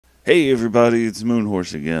Hey everybody, it's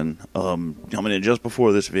Moonhorse again. Coming in just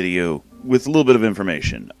before this video with a little bit of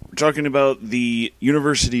information. We're talking about the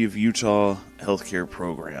University of Utah healthcare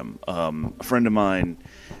program. A friend of mine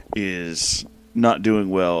is not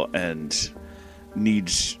doing well and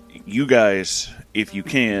needs you guys, if you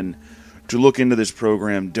can, to look into this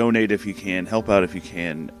program, donate if you can, help out if you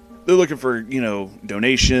can. They're looking for,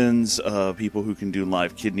 donations, people who can do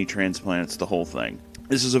live kidney transplants, the whole thing.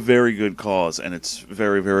 This is a very good cause, and it's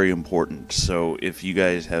very, very important. So if you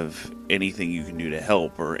guys have anything you can do to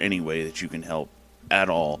help, or any way that you can help at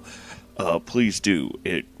all, please do.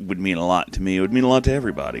 It would mean a lot to me. It would mean a lot to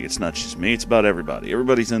everybody. It's not just me. It's about everybody.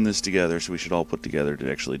 Everybody's in this together, so we should all put together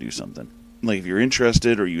to actually do something. Like, if you're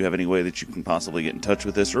interested, or you have any way that you can possibly get in touch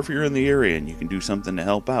with this, or if you're in the area and you can do something to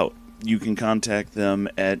help out, you can contact them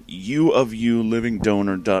at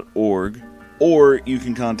uofulivingdonor.org. Or you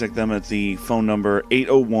can contact them at the phone number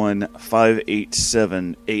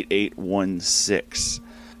 801-587-8816.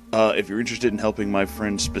 If you're interested in helping my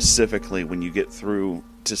friend specifically, when you get through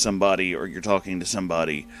to somebody or you're talking to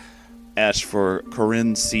somebody, ask for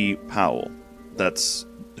Corinne C. Powell. That's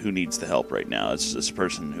who needs the help right now. It's this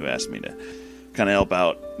person who asked me to kind of help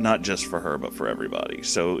out, not just for her, but for everybody.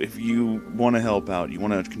 So if you want to help out, you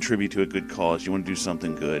want to contribute to a good cause, you want to do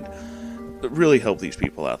something good, really help these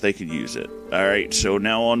people out. They could use it. Alright, so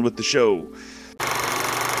now on with the show.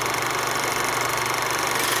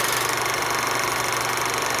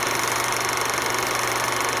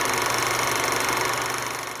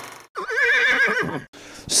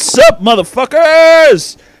 Sup,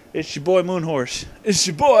 motherfuckers! It's your boy Moonhorse. It's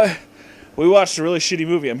your boy. We watched a really shitty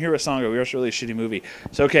movie. I'm here with Sango. We watched a really shitty movie.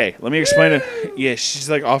 So, okay, let me explain it. Yeah, she's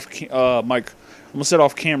like off mic. I'm going to set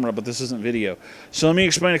off camera, but this isn't video. So let me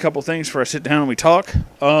explain a couple things before I sit down and we talk.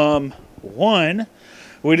 One,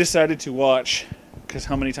 we decided to watch, because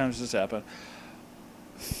how many times has this happened,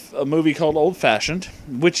 a movie called Old Fashioned,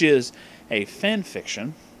 which is a fan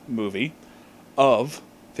fiction movie of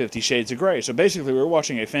 50 Shades of Grey. So basically we were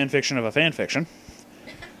watching a fan fiction of a fan fiction.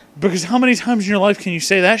 Because how many times in your life can you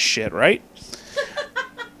say that shit, right?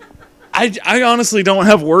 I honestly don't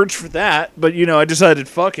have words for that, but, I decided,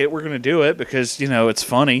 fuck it, we're going to do it, because, it's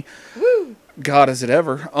funny. Woo! God, is it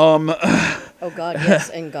ever. Oh, God,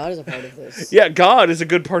 yes, and God is a part of this. Yeah, God is a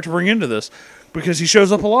good part to bring into this, because he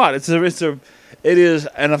shows up a lot. It is,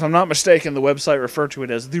 and if I'm not mistaken, the website referred to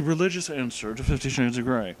it as the religious answer to 50 Shades of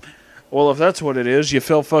Grey. Well, if that's what it is, you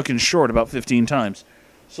fell fucking short about 15 times.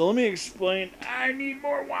 So let me explain. I need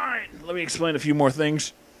more wine. Let me explain a few more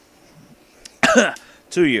things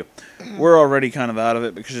to you. We're already kind of out of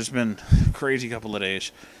it because it's been a crazy couple of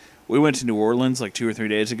days. We went to New Orleans like 2 or 3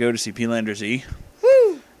 days ago to see P-Lander Z.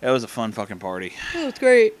 Woo! That was a fun fucking party. Oh, it's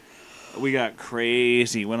great. We got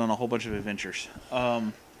crazy. Went on a whole bunch of adventures.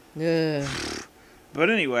 Yeah. But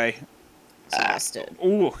anyway. Exhausted.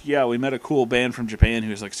 Ooh, yeah, we met a cool band from Japan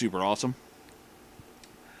who's like super awesome.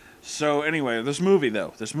 So anyway, this movie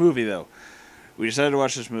though. We decided to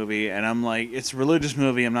watch this movie, and I'm like, it's a religious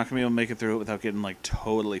movie. I'm not going to be able to make it through it without getting, like,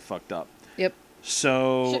 totally fucked up. Yep.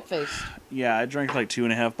 So, shit-faced. Yeah, I drank, like,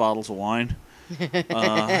 2.5 bottles of wine.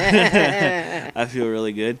 I feel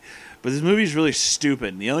really good. But this movie's really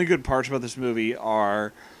stupid. The only good parts about this movie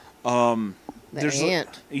are... the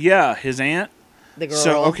aunt. Yeah, his aunt. The girl.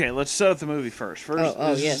 So, okay, let's set up the movie first.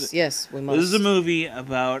 Yes, we must. This is a movie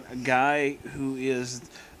about a guy who is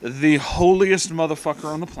the holiest motherfucker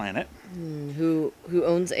on the planet. Who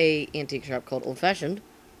owns a antique shop called Old Fashioned.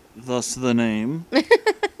 Thus the name.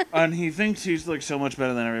 And he thinks he's like so much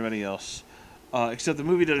better than everybody else. Except the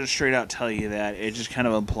movie doesn't straight out tell you that. It just kind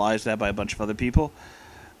of implies that by a bunch of other people.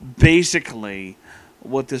 Basically,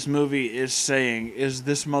 what this movie is saying is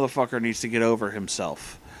this motherfucker needs to get over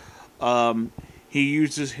himself. He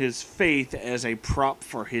uses his faith as a prop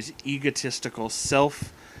for his egotistical,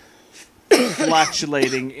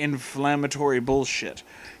 self-flatulating, inflammatory bullshit.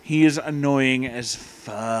 He is annoying as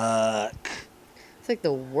fuck. It's like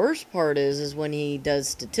the worst part is when he does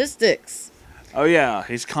statistics. Oh yeah,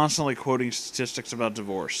 he's constantly quoting statistics about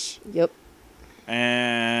divorce. Yep.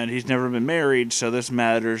 And he's never been married, so this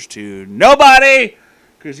matters to nobody!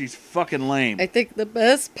 Because he's fucking lame. I think the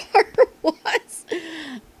best part was...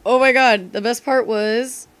 Oh my god, the best part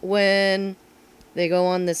was when they go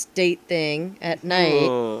on this date thing at night,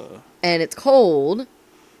 and it's cold,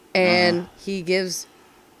 and he gives...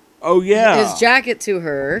 Oh, yeah. his jacket to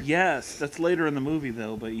her. Yes, that's later in the movie,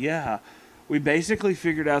 though. But yeah, we basically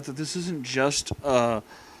figured out that this isn't just a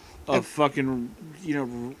fucking,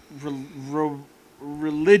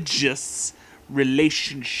 religious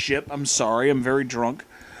relationship. I'm sorry, I'm very drunk.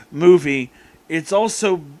 Movie. It's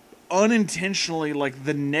also unintentionally like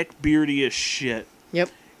the neckbeardiest shit. Yep.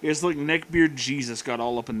 It's like neckbeard Jesus got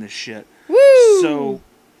all up in this shit. Woo! So,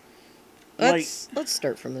 let's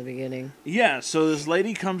start from the beginning. Yeah, so this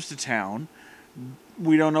lady comes to town.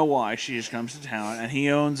 We don't know why. She just comes to town, and he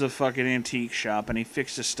owns a fucking antique shop, and he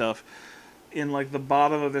fixes stuff in like the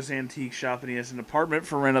bottom of this antique shop, and he has an apartment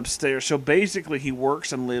for rent upstairs. So basically, he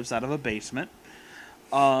works and lives out of a basement.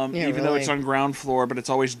 Even though it's on ground floor, but it's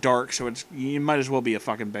always dark, so you might as well be a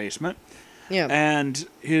fucking basement. Yeah. And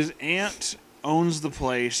his aunt owns the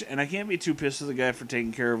place, and I can't be too pissed at the guy for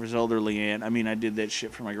taking care of his elderly aunt. I mean, I did that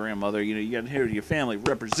shit for my grandmother. You know, you got to inherit your family,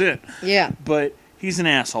 represent. Yeah. But he's an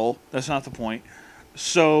asshole. That's not the point.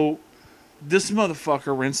 So this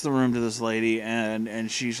motherfucker rents the room to this lady,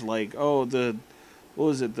 and she's like, oh, what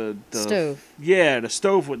was it? The stove. Yeah, the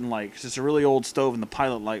stove wouldn't light, 'cause it's a really old stove, and the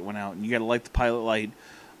pilot light went out, and you got to light the pilot light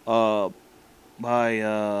by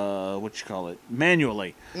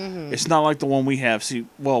manually. Mm-hmm. It's not like the one we have. See,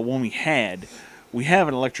 well, when we have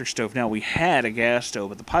an electric stove now. We had a gas stove,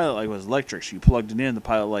 but the pilot light was electric, so you plugged it in. The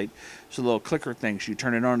pilot light, it's a little clicker thing. So you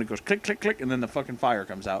turn it on, it goes click, click, click, and then the fucking fire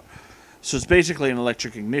comes out. So it's basically an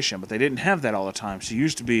electric ignition, but they didn't have that all the time. So it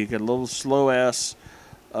used to be, you get a little slow ass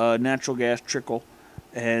natural gas trickle,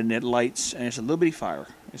 and it lights, and it's a little bitty fire.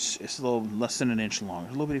 It's a little less than an inch long. It's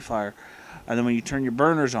a little bitty fire. And then when you turn your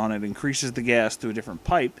burners on, it increases the gas through a different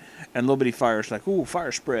pipe, and little bitty fire is like, ooh,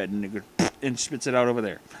 fire spread, and it goes and spits it out over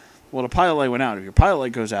there. Well, the pilot light went out. If your pilot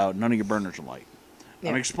light goes out, none of your burners will light.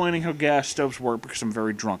 Yeah. I'm explaining how gas stoves work because I'm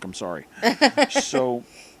very drunk. I'm sorry. So,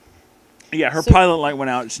 yeah, her pilot light went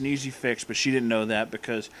out. It's an easy fix, but she didn't know that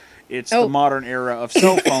because it's the modern era of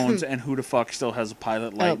cell phones, and who the fuck still has a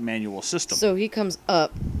pilot light manual system? So he comes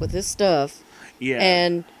up with his stuff,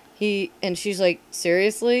 and she's like,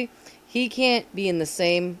 seriously? He can't be in the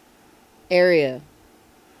same area.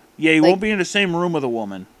 Yeah, he won't be in the same room with a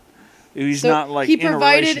woman. He's not, like, in a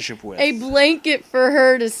relationship with. He provided a blanket for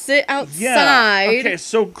her to sit outside. Yeah, okay,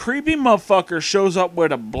 so creepy motherfucker shows up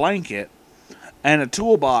with a blanket and a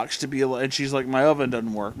toolbox to be, and she's like, my oven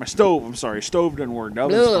doesn't work. Stove doesn't work. The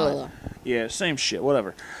oven's fine. Yeah, same shit,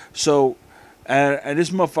 whatever. So, and this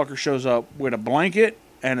motherfucker shows up with a blanket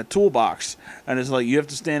and a toolbox, and it's like, you have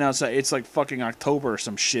to stand outside. It's like fucking October or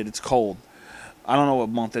some shit. It's cold. I don't know what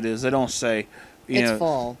month it is. They don't say. It's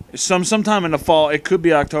fall. Sometime in the fall. It could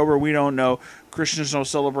be October. We don't know. Christians don't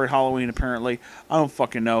celebrate Halloween, apparently. I don't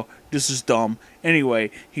fucking know. This is dumb.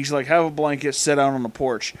 Anyway, he's like, have a blanket, sit out on the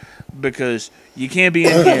porch, because you can't be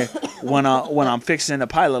in here when I'm fixing the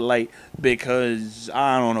pilot light, because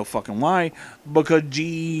I don't know fucking why, because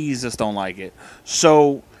Jesus don't like it.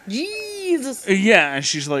 So... Jesus. Yeah, and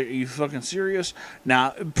she's like, are you fucking serious?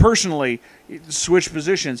 Now, personally, switch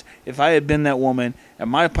positions. If I had been that woman and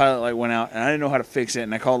my pilot light went out and I didn't know how to fix it,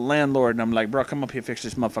 and I called the landlord and I'm like, bro, come up here, fix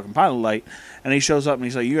this motherfucking pilot light. And he shows up and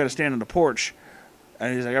he's like, you got to stand on the porch.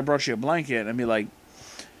 And he's like, I brought you a blanket. And I'd be like,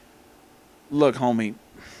 look, homie,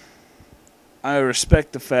 I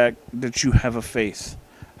respect the fact that you have a faith.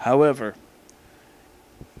 However,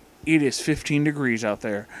 it is 15 degrees out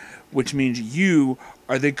there, which means you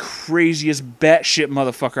are the craziest batshit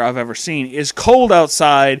motherfucker I've ever seen. It's cold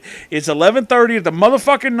outside. It's 11:30 at the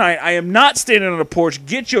motherfucking night. I am not standing on the porch.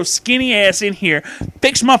 Get your skinny ass in here.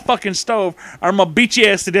 Fix my fucking stove, or I'm gonna beat your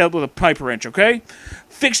ass to death with a pipe wrench, okay?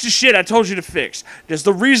 Fix the shit I told you to fix. That's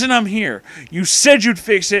the reason I'm here. You said you'd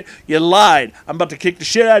fix it. You lied. I'm about to kick the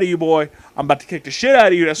shit out of you, boy. I'm about to kick the shit out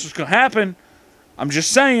of you. That's what's gonna happen. I'm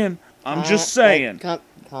just saying.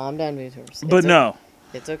 Calm down, Moonhorse. But no.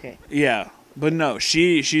 It's okay. Yeah. But no,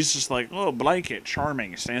 she's just like, oh, blanket,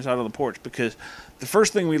 charming, stands out on the porch. Because the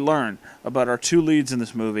first thing we learn about our two leads in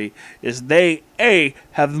this movie is they, A,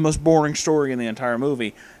 have the most boring story in the entire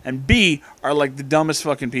movie, and B, are like the dumbest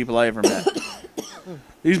fucking people I ever met.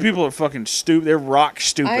 These people are fucking stupid. They're rock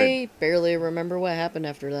stupid. I barely remember what happened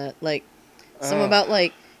after that. Like, something about,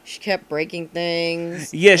 like, she kept breaking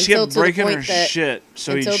things. Yeah, she kept breaking her shit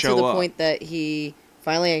so he'd show up. Until to the point that he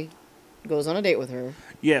finally goes on a date with her.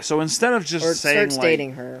 Yeah, so instead of just saying, starts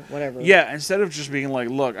dating her, whatever. Yeah, instead of just being like,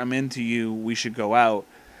 look, I'm into you, we should go out,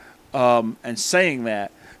 and saying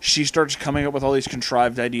that, she starts coming up with all these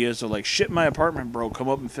contrived ideas of like, shit, my apartment broke, come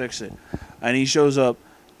up and fix it. And he shows up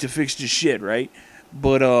to fix the shit, right?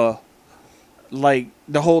 But, like,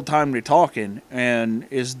 the whole time they're talking, and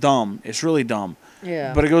it's dumb. It's really dumb.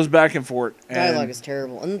 Yeah. But it goes back and forth. Dialogue is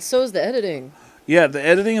terrible. And so is the editing. Yeah, the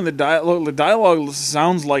editing and the dialogue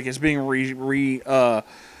sounds like it's being you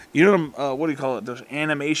know, what do you call it? Those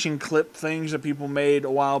animation clip things that people made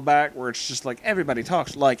a while back where it's just like, everybody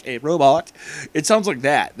talks like a robot. It sounds like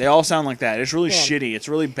that. They all sound like that. It's really shitty. It's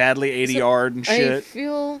really badly ADR'd and shit. I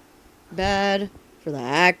feel bad for the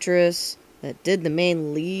actress that did the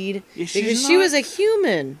main lead. Yeah, because she was a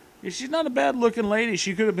human. Yeah, she's not a bad-looking lady.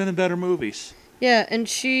 She could have been in better movies. Yeah, and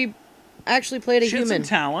she actually played a human. She had some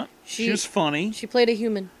talent. She was funny. She played a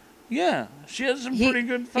human. Yeah, she has some pretty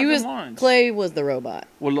good fucking lines. Clay was the robot.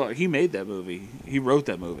 Well, look, he made that movie. He wrote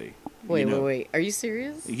that movie. Wait. Are you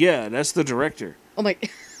serious? Yeah, that's the director. Oh my...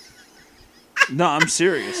 No, I'm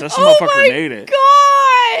serious. That's the motherfucker made it.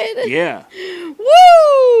 Oh my god! Yeah.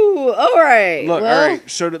 Woo! Alright. Look, alright,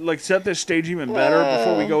 so to like set this stage even better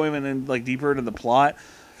before we go in like deeper into the plot,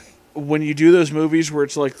 when you do those movies where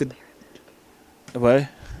it's like the... What?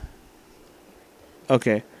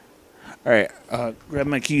 Okay. Alright, grab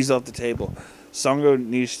my keys off the table. Sango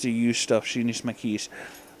needs to use stuff. She needs my keys.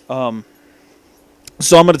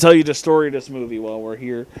 So I'm going to tell you the story of this movie while we're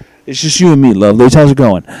here. It's just you and me, love. How's it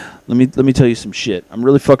going? Let me tell you some shit. I'm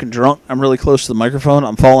really fucking drunk. I'm really close to the microphone.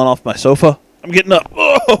 I'm falling off my sofa. I'm getting up.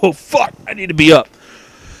 Oh, fuck. I need to be up.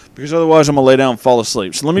 Because otherwise I'm going to lay down and fall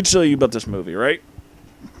asleep. So let me tell you about this movie, right?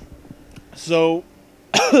 So,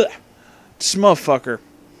 this motherfucking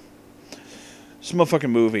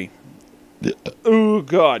movie. Oh,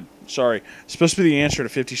 God. Sorry. It's supposed to be the answer to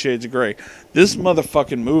 50 Shades of Grey. This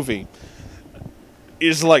motherfucking movie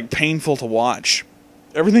is like painful to watch.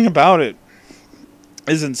 Everything about it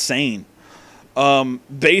is insane.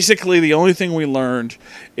 Basically, the only thing we learned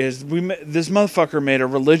is this motherfucker made a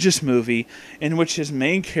religious movie in which his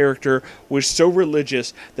main character was so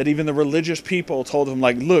religious that even the religious people told him,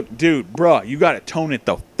 like, look, dude, bruh, you gotta tone it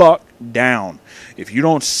the fuck down. If you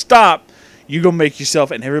don't stop, you gonna make yourself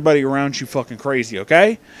and everybody around you fucking crazy,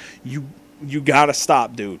 okay? You gotta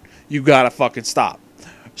stop, dude. You gotta fucking stop.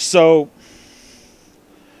 So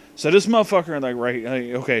this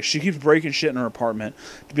motherfucker, okay, she keeps breaking shit in her apartment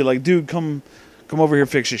to be like, dude, come over here,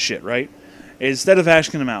 fix this shit, right? Instead of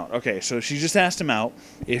asking him out. Okay, so she just asked him out.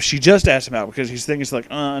 If she just asked him out because he's thinking it's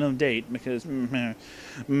like, I don't date because, my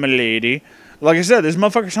lady. Like I said, this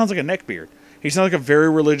motherfucker sounds like a neckbeard. He sounds like a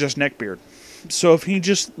very religious neckbeard. So if he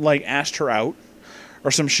just, like, asked her out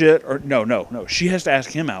or some shit, or no, she has to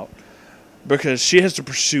ask him out because she has to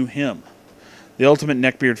pursue him. The ultimate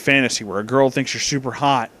neckbeard fantasy where a girl thinks you're super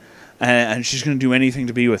hot and she's going to do anything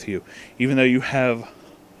to be with you, even though you have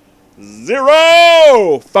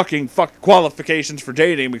zero fucking qualifications for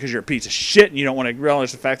dating because you're a piece of shit and you don't want to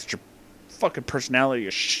realize the fact that your fucking personality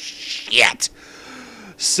is shit.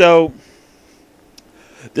 So,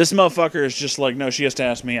 this motherfucker is just like, no, she has to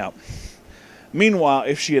ask me out. Meanwhile,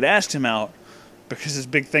 if she had asked him out, because his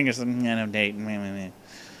big thing is, I don't date,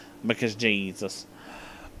 because Jesus.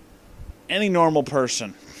 Any normal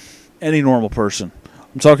person,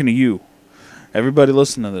 I'm talking to you. Everybody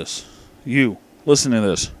listen to this. You, listen to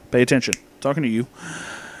this. Pay attention. I'm talking to you.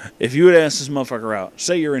 If you would ask this motherfucker out,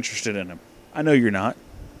 say you're interested in him. I know you're not.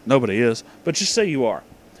 Nobody is. But just say you are.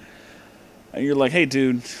 And you're like, hey,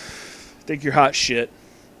 dude, think you're hot shit.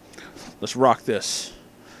 Let's rock this.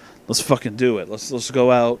 Let's fucking do it. Let's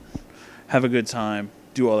go out, have a good time,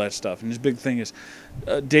 do all that stuff. And his big thing is,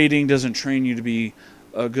 dating doesn't train you to be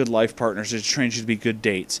good life partners. It trains you to be good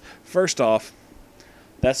dates. First off,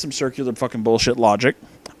 that's some circular fucking bullshit logic.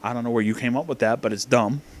 I don't know where you came up with that, but it's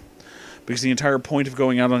dumb. Because the entire point of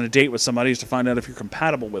going out on a date with somebody is to find out if you're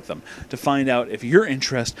compatible with them. To find out if your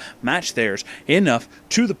interests match theirs enough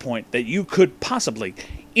to the point that you could possibly,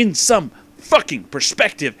 in some fucking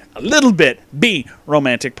perspective, a little bit, be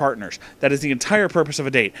romantic partners. That is the entire purpose of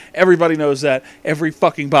a date. Everybody knows that. Every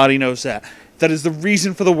fucking body knows that. That is the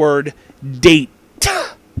reason for the word date.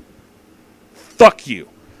 Fuck you.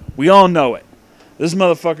 We all know it. This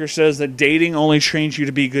motherfucker says that dating only trains you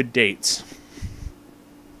to be good dates.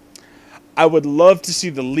 I would love to see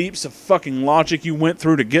the leaps of fucking logic you went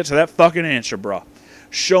through to get to that fucking answer, bro.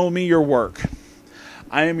 Show me your work.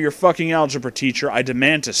 I am your fucking algebra teacher. I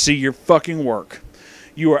demand to see your fucking work.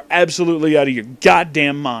 You are absolutely out of your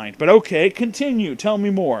goddamn mind. But okay, continue. Tell me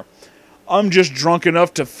more. I'm just drunk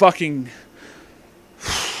enough to fucking...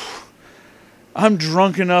 I'm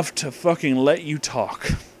drunk enough to fucking let you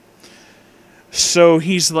talk. So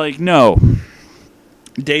he's like, no,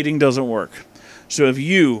 dating doesn't work. So if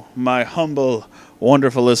you, my humble,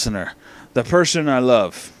 wonderful listener, the person I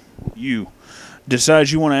love, you,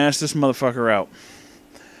 decides you want to ask this motherfucker out,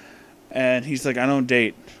 and he's like, I don't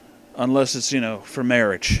date unless it's, for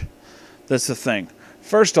marriage. That's the thing.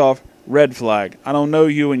 First off, red flag. I don't know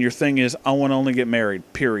you, and your thing is, I want to only get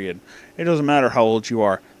married, period. It doesn't matter how old you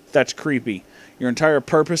are. That's creepy. Your entire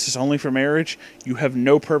purpose is only for marriage. You have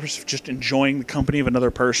no purpose of just enjoying the company of another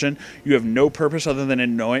person. You have no purpose other than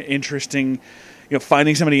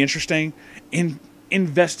finding somebody interesting,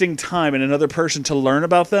 investing time in another person to learn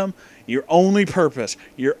about them. Your only purpose,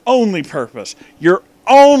 your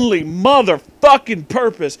only motherfucking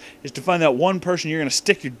purpose is to find that one person you're going to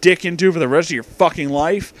stick your dick into for the rest of your fucking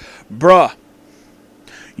life, bruh,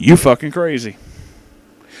 you fucking crazy.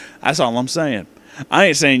 That's all I'm saying. I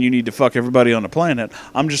ain't saying you need to fuck everybody on the planet.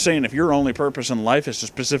 I'm just saying if your only purpose in life is to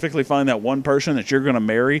specifically find that one person that you're going to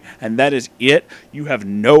marry, and that is it, you have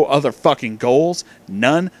no other fucking goals,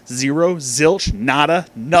 none, zero, zilch, nada,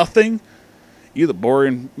 nothing, you're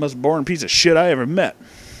the most boring piece of shit I ever met.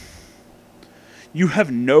 You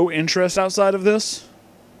have no interest outside of this?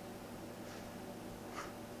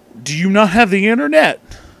 Do you not have the internet?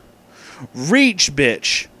 Reach,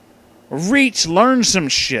 bitch. Reach, learn some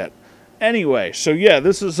shit. Anyway, so yeah,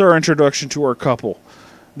 this is our introduction to our couple.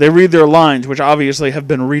 They read their lines, which obviously have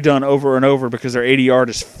been redone over and over because they're ADR'd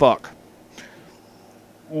as fuck.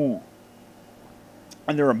 And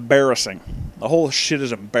they're embarrassing. The whole shit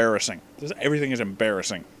is embarrassing. Everything is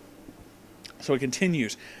embarrassing. So it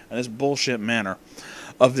continues in this bullshit manner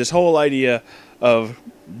of this whole idea of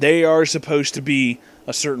they are supposed to be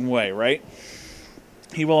a certain way, right?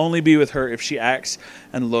 He will only be with her if she acts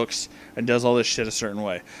and looks and does all this shit a certain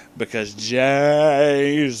way. Because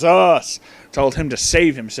Jesus told him to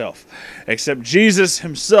save himself. Except Jesus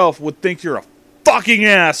himself would think you're a fucking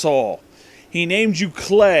asshole. He named you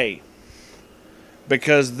Clay.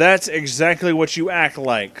 Because that's exactly what you act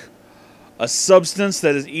like. A substance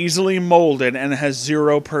that is easily molded and has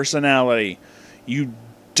zero personality. You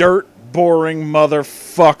dirt boring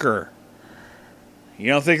motherfucker. You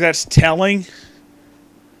don't think that's telling?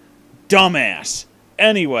 Dumbass.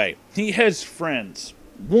 Anyway, he has friends.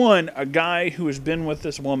 One, a guy who has been with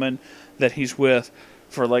this woman that he's with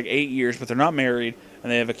for like 8 years, but they're not married,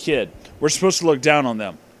 and they have a kid. We're supposed to look down on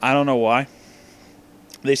them. I don't know why.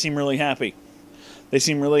 They seem really happy. They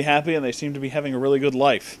seem really happy, and they seem to be having a really good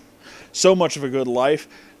life. So much of a good life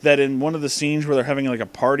that in one of the scenes where they're having like a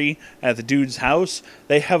party at the dude's house,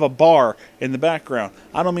 they have a bar in the background.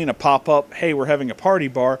 I don't mean a pop-up, hey, we're having a party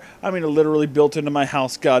bar. I mean a literally built into my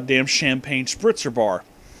house goddamn champagne spritzer bar.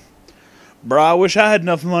 Bro, I wish I had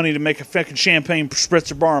enough money to make a fucking champagne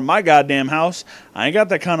spritzer bar in my goddamn house. I ain't got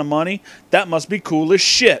that kind of money. That must be cool as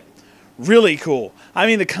shit. Really cool. I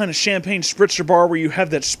mean the kind of champagne spritzer bar where you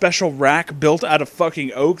have that special rack built out of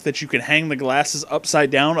fucking oak that you can hang the glasses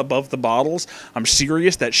upside down above the bottles. I'm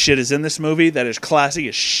serious. That shit is in this movie. That is classy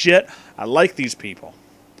as shit. I like these people.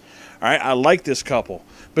 Alright, I like this couple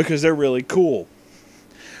because they're really cool.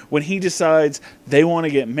 When he decides they want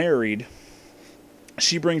to get married,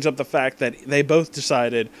 she brings up the fact that they both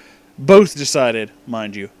decided,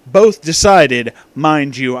 mind you,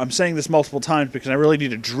 I'm saying this multiple times because I really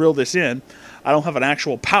need to drill this in. I don't have an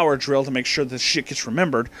actual power drill to make sure this shit gets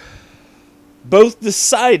remembered. Both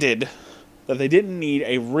decided that they didn't need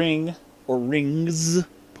a ring, or rings,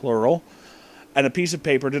 plural, and a piece of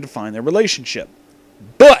paper to define their relationship.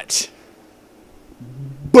 But,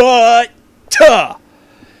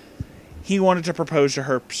 he wanted to propose to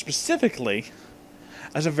her specifically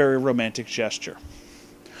as a very romantic gesture,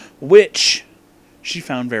 which she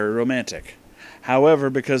found very romantic. However,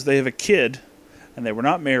 because they have a kid and they were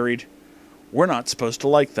not married, we're not supposed to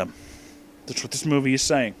like them. That's what this movie is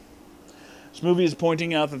saying. This movie is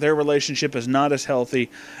pointing out that their relationship is not as healthy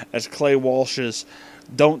as Clay Walsh's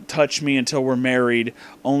don't touch me until we're married,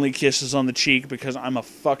 only kisses on the cheek because I'm a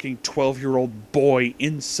fucking 12-year-old boy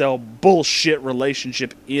incel bullshit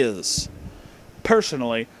relationship is.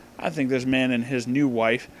 Personally, I think this man and his new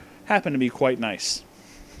wife happen to be quite nice.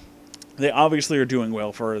 They obviously are doing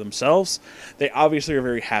well for themselves. They obviously are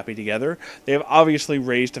very happy together. They have obviously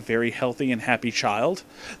raised a very healthy and happy child.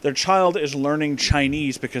 Their child is learning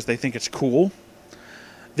Chinese because they think it's cool.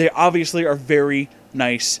 They obviously are very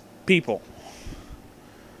nice people.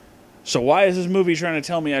 So why is this movie trying to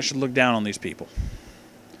tell me I should look down on these people?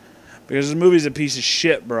 Because this movie's a piece of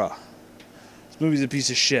shit, bruh. This movie's a piece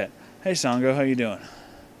of shit. Hey, Sango, how you doing?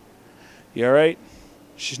 You alright?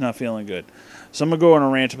 She's not feeling good. So I'm going to go on a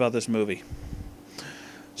rant about this movie.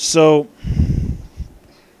 So,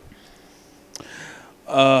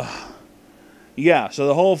 yeah, so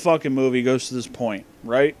the whole fucking movie goes to this point,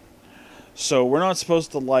 right? So we're not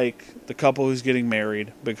supposed to like the couple who's getting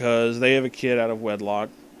married because they have a kid out of wedlock.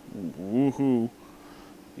 Woohoo.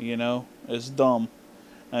 You know, it's dumb.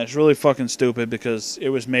 And it's really fucking stupid because it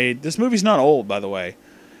was made... This movie's not old, by the way.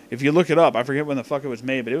 If you look it up, I forget when the fuck it was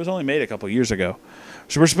made, but it was only made a couple years ago.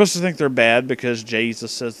 So we're supposed to think they're bad because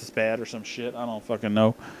Jesus says it's bad or some shit. I don't fucking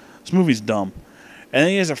know. This movie's dumb. And then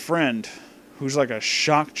he has a friend who's like a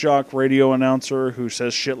shock jock radio announcer who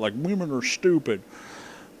says shit like, women are stupid.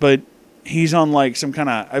 But he's on like some kind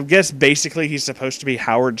of... I guess basically he's supposed to be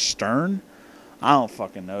Howard Stern. I don't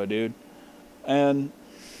fucking know, dude. And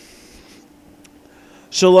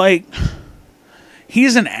So, like,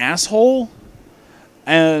 he's an asshole,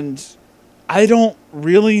 and I don't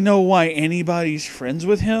really know why anybody's friends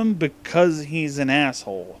with him because he's an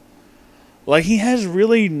asshole. Like, he has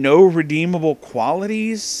really no redeemable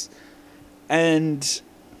qualities, and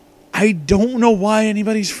I don't know why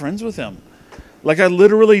anybody's friends with him. Like, I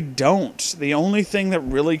literally don't. The only thing that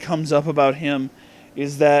really comes up about him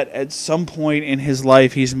is that at some point in his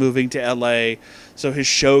life, he's moving to LA, so his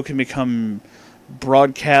show can become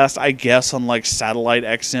broadcast, I guess, on, like, Satellite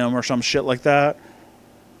XM or some shit like that.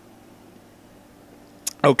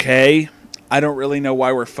 Okay. I don't really know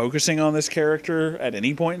why we're focusing on this character at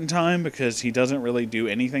any point in time, because he doesn't really do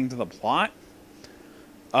anything to the plot.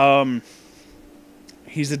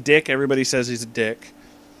 He's a dick. Everybody says he's a dick.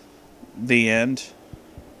 The end.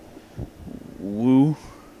 Woo.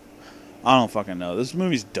 I don't fucking know. This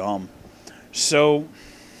movie's dumb. So,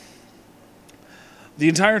 the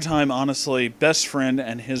entire time, honestly, best friend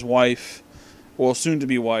and his wife, well,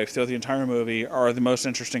 soon-to-be wife, throughout the entire movie, are the most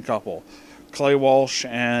interesting couple. Clay Walsh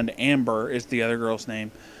and Amber is the other girl's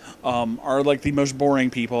name, are like the most boring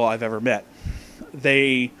people I've ever met.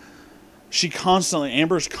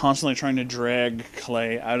 Amber's constantly trying to drag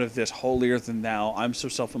Clay out of this holier than thou, I'm so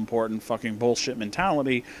self-important fucking bullshit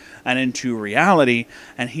mentality and into reality,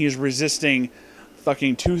 and he is resisting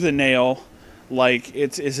fucking tooth and nail like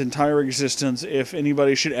it's his entire existence if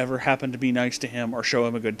anybody should ever happen to be nice to him or show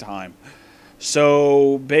him a good time.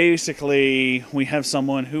 So basically, we have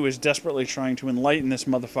someone who is desperately trying to enlighten this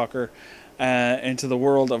motherfucker into the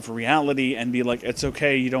world of reality and be like, it's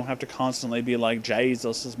okay, you don't have to constantly be like,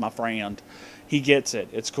 Jesus is my friend. He gets it.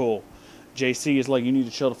 It's cool. JC is like, you need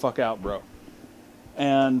to chill the fuck out, bro.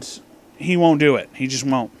 And he won't do it. He just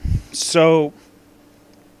won't. So,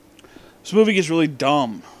 this movie gets really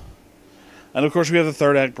dumb. And of course, we have the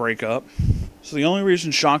third act breakup. So the only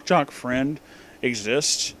reason Shock Jock Friend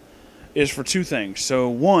exists is for two things. So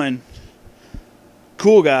one,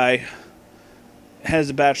 cool guy has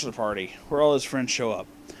a bachelor party where all his friends show up.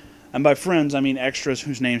 And by friends, I mean extras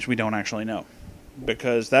whose names we don't actually know.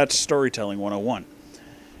 Because that's storytelling 101.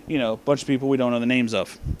 You know, a bunch of people we don't know the names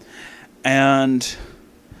of. And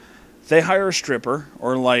they hire a stripper,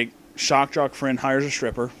 or like Shock Jock Friend hires a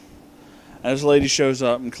stripper. And this lady shows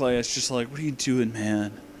up and Clay is just like, what are you doing,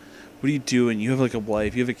 man? What are you doing? You have like a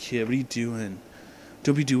wife, you have a kid, what are you doing?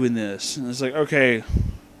 Don't be doing this. And it's like, okay.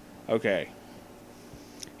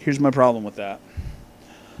 Here's my problem with that.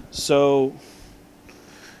 So,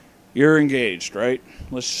 you're engaged, right?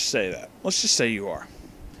 Let's just say that. Let's just say you are.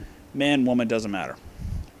 Man, woman, doesn't matter.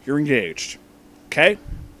 You're engaged. Okay?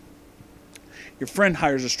 Your friend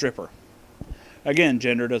hires a stripper. Again,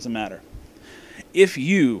 gender doesn't matter. If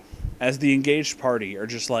you, as the engaged party, are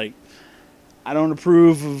just like, I don't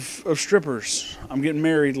approve of strippers. I'm getting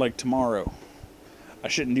married like tomorrow. I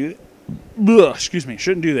shouldn't do that.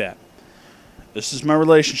 Shouldn't do that. This is my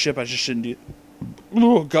relationship. I just shouldn't do.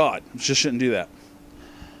 Oh God, just shouldn't do that.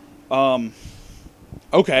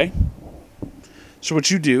 Okay. So what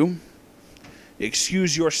you do?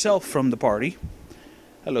 Excuse yourself from the party.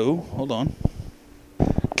 Hello, hold on.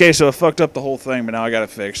 Okay, so I fucked up the whole thing, but now I got it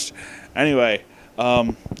fixed. Anyway,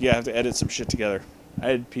 yeah, I have to edit some shit together. I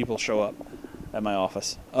had people show up at my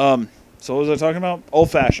office. So what was I talking about?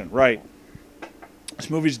 Old-fashioned, right. This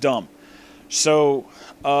movie's dumb. So,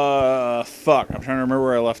 fuck. I'm trying to remember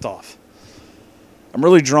where I left off. I'm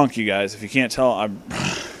really drunk, you guys. If you can't tell,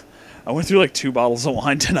 I went through like 2 bottles of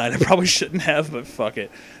wine tonight. I probably shouldn't have, but fuck it.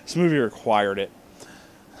 This movie required it.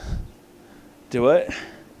 Do it.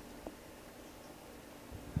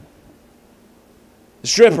 The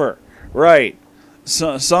stripper. Right.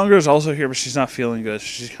 So, Sango's also here, but she's not feeling good.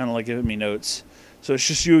 She's kind of like giving me notes. So it's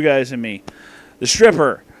just you guys and me. The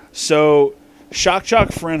stripper. So, Shock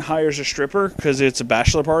Jock Friend hires a stripper because it's a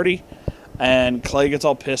bachelor party. And Clay gets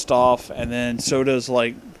all pissed off. And then so does,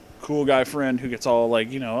 like, cool guy friend who gets all, like,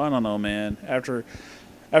 you know, I don't know, man. After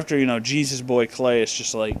you know, Jesus boy Clay is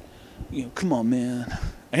just like, you know, come on, man.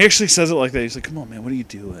 And he actually says it like that. He's like, come on, man, what are you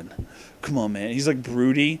doing? Come on, man. He's, like,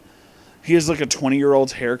 broody. He has, like, a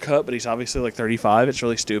 20-year-old's haircut, but he's obviously, like, 35. It's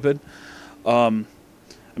really stupid. I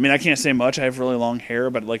mean, I can't say much. I have really long hair,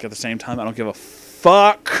 but, like, at the same time, I don't give a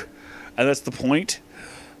fuck. And that's the point.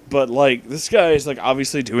 But, like, this guy is, like,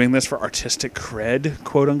 obviously doing this for artistic cred,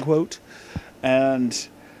 quote-unquote. And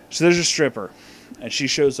so there's a stripper, and she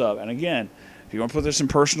shows up. And, again, if you want to put this in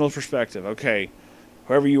personal perspective, okay,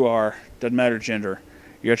 whoever you are, doesn't matter gender.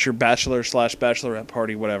 You're at your bachelor/bachelorette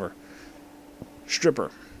party, whatever.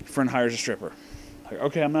 Stripper. Friend hires a stripper. Like,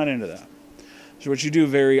 okay, I'm not into that. So what you do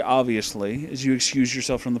very obviously is you excuse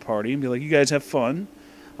yourself from the party and be like, you guys have fun.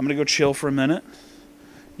 I'm going to go chill for a minute.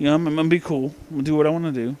 You know, I'm gonna be cool. I'm gonna do what I want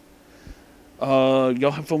to do. Y'all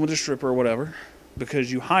have fun with the stripper or whatever,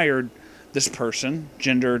 because you hired this person.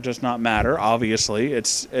 Gender does not matter. Obviously,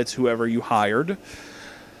 it's whoever you hired.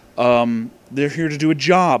 They're here to do a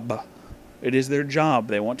job. It is their job.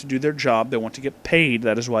 They want to do their job. They want to get paid.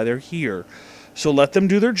 That is why they're here. So let them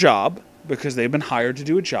do their job, because they've been hired to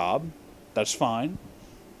do a job. That's fine.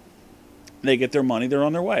 They get their money. They're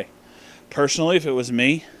on their way. Personally, if it was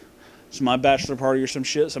me, it's my bachelor party or some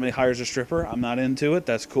shit, somebody hires a stripper, I'm not into it.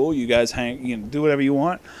 That's cool. You guys you can do whatever you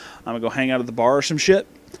want. I'm going to go hang out at the bar or some shit.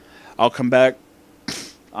 I'll come back,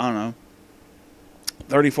 I don't know,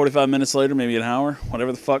 30, 45 minutes later, maybe an hour,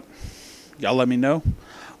 whatever the fuck. Y'all let me know.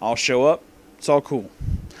 I'll show up. It's all cool.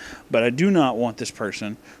 But I do not want this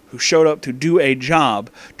person who showed up to do a job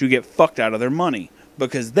to get fucked out of their money,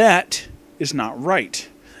 because that is not right.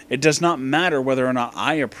 It does not matter whether or not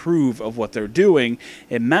I approve of what they're doing.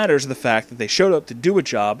 It matters the fact that they showed up to do a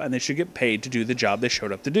job, and they should get paid to do the job they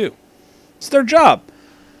showed up to do. It's their job.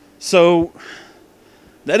 So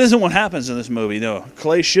that isn't what happens in this movie. No,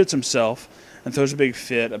 Clay shits himself and throws a big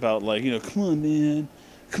fit about, like, you know, come on, man.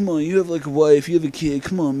 Come on, you have, like, a wife, you have a kid.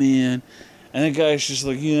 Come on, man. And that guy's just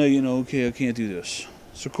like, yeah, you know, okay, I can't do this.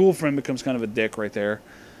 So cool friend becomes kind of a dick right there.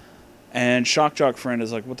 And shock jock friend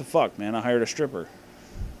is like, what the fuck, man? I hired a stripper.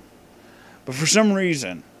 But for some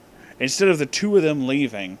reason, instead of the two of them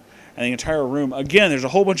leaving and the entire room, again, there's a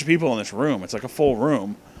whole bunch of people in this room. It's like a full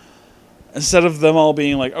room. Instead of them all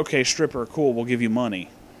being like, okay, stripper, cool, we'll give you money.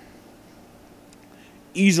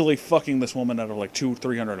 Easily fucking this woman out of like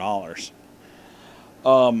 $200-300.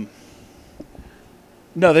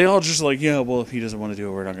 No, they all just like, yeah, well, if he doesn't want to do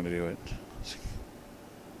it, we're not going to do it.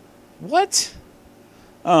 What?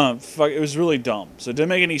 Fuck, it was really dumb. So it didn't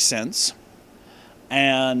make any sense.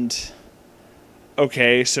 And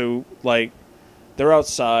okay, so, like, they're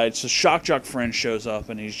outside, so Shock Jock friend shows up,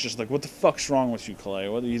 and he's just like, what the fuck's wrong with you, Clay?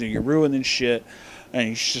 Well, you know, you're ruining shit. And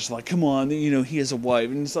he's just like, come on, you know, he has a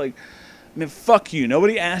wife. And it's like, man, fuck you.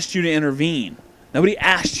 Nobody asked you to intervene. Nobody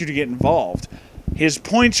asked you to get involved. His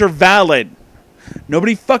points are valid.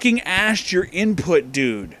 Nobody fucking asked your input,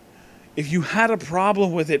 dude. If you had a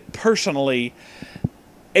problem with it personally,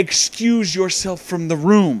 excuse yourself from the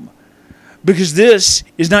room. Because this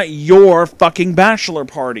is not your fucking bachelor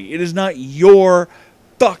party. It is not your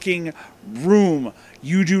fucking room.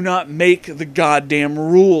 You do not make the goddamn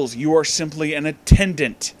rules. You are simply an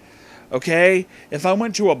attendant. Okay? If I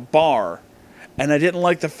went to a bar and I didn't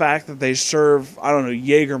like the fact that they serve, I don't know,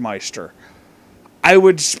 Jägermeister, I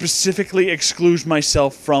would specifically exclude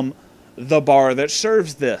myself from the bar that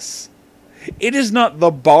serves this. It is not the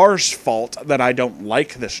bar's fault that I don't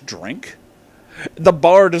like this drink. The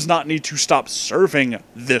bar does not need to stop serving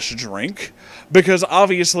this drink, because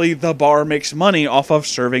obviously the bar makes money off of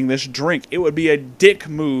serving this drink. It would be a dick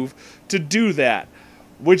move to do that,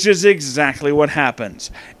 which is exactly what happens.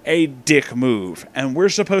 A dick move. And we're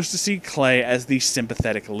supposed to see Clay as the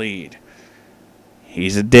sympathetic lead.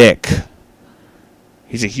 He's a dick.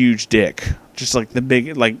 He's a huge dick. Just like the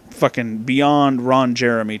big, like, fucking beyond Ron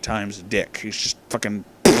Jeremy times dick. He's just fucking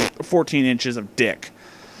 14 inches of dick.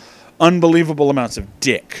 Unbelievable amounts of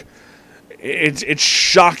dick. It's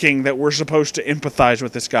shocking that we're supposed to empathize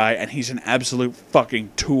with this guy, and he's an absolute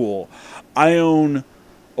fucking tool. I own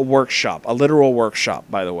a workshop, a literal workshop,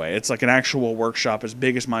 by the way. It's like an actual workshop as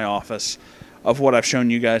big as my office of what I've shown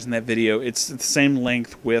you guys in that video. It's the same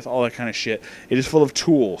length, width, all that kind of shit. It is full of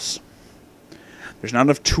tools. There's not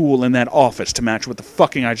enough tool in that office to match what the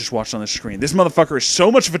fucking I just watched on the screen. This motherfucker is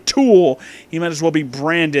so much of a tool, he might as well be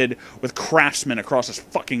branded with Craftsman across his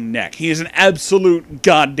fucking neck. He is an absolute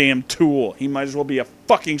goddamn tool. He might as well be a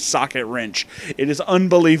fucking socket wrench. It is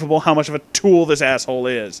unbelievable how much of a tool this asshole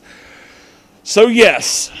is. So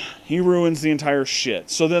yes, he ruins the entire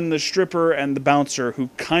shit. So then the stripper and the bouncer,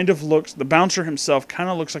 who kind of looks, the bouncer himself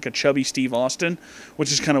kind of looks like a chubby Steve Austin,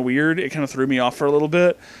 which is kind of weird. It kind of threw me off for a little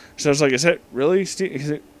bit. So I was like, is that really Steve?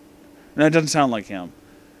 Is it? No, it doesn't sound like him.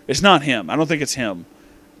 It's not him. I don't think it's him.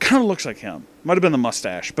 Kind of looks like him. Might have been the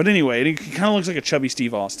mustache. But anyway, he kind of looks like a chubby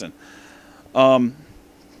Steve Austin. Kind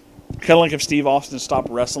of like if Steve Austin stopped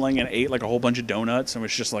wrestling and ate like a whole bunch of donuts and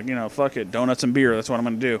was just like, you know, fuck it, donuts and beer, that's what I'm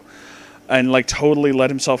going to do. And like totally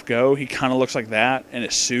let himself go. He kind of looks like that in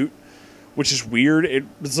his suit, which is weird. It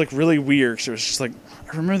was like really weird. So it was just like,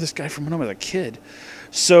 I remember this guy from when I was a kid.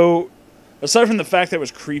 So aside from the fact that it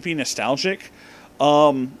was creepy, nostalgic,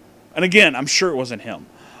 and again, I'm sure it wasn't him.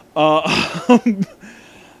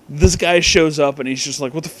 This guy shows up and he's just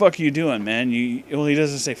like, what the fuck are you doing, man? Well, he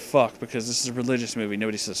doesn't say fuck because this is a religious movie.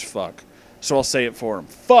 Nobody says fuck. So I'll say it for him.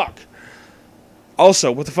 Fuck!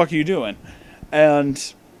 Also, what the fuck are you doing?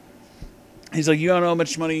 And He's like, you don't know how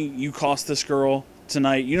much money you cost this girl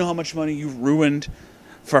tonight. You know how much money you ruined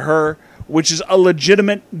for her, which is a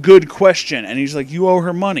legitimate good question. And he's like, you owe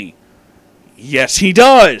her money. Yes, he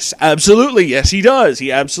does. Absolutely. Yes, he does.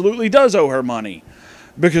 He absolutely does owe her money.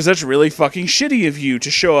 Because that's really fucking shitty of you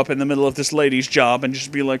to show up in the middle of this lady's job and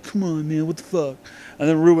just be like, come on, man, what the fuck? And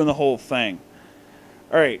then ruin the whole thing.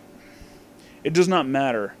 Alright. It does not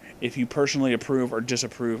matter if you personally approve or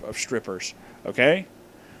disapprove of strippers. Okay?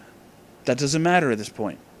 That doesn't matter at this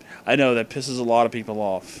point. I know that pisses a lot of people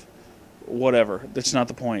off. Whatever. That's not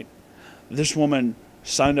the point. This woman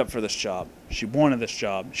signed up for this job. She wanted this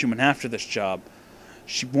job. She went after this job.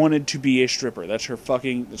 She wanted to be a stripper. That's her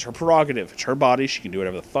prerogative. It's her body. She can do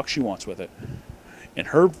whatever the fuck she wants with it. And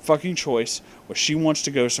her fucking choice was she wants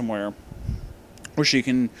to go somewhere where she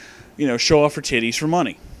can, show off her titties for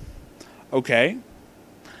money. Okay.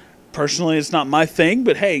 Personally, it's not my thing,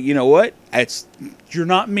 but hey, you know what? You're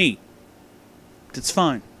not me. It's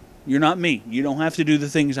fine. You're not me. You don't have to do the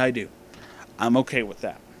things I do. I'm okay with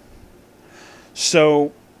that.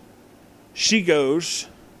 So, she goes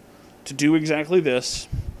to do exactly this.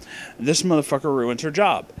 This motherfucker ruins her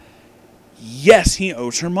job. Yes, he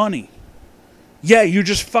owes her money. Yeah, you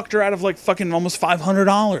just fucked her out of like fucking almost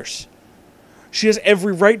 $500. She has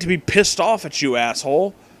every right to be pissed off at you,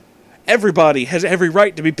 asshole. Everybody has every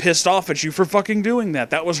right to be pissed off at you for fucking doing that.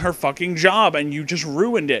 That was her fucking job, and you just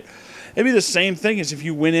ruined it. It'd be the same thing as if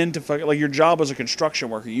you went into fucking, like your job as a construction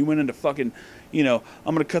worker. You went into fucking, I'm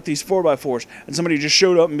going to cut these 4x4s. And somebody just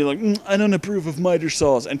showed up and be like, I don't approve of miter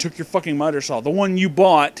saws. And took your fucking miter saw, the one you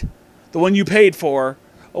bought, the one you paid for,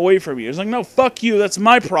 away from you. It's like, no, fuck you. That's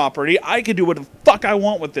my property. I can do what the fuck I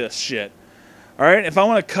want with this shit. Alright? If I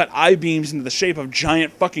want to cut I-beams into the shape of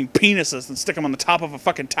giant fucking penises and stick them on the top of a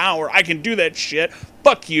fucking tower, I can do that shit.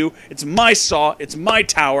 Fuck you. It's my saw. It's my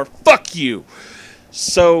tower. Fuck you.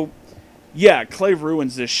 So... yeah, Clay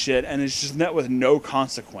ruins this shit, and it's just met with no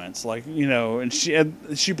consequence. Like, and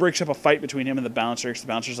she breaks up a fight between him and the bouncer, because the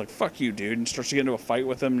bouncer's like, fuck you, dude, and starts to get into a fight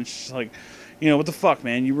with him, and she's like, what the fuck,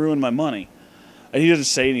 man, you ruined my money. And he doesn't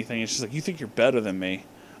say anything, and she's like, you think you're better than me?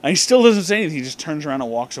 And he still doesn't say anything, he just turns around and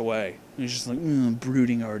walks away. And he's just like,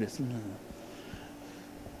 brooding artist.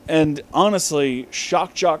 And honestly,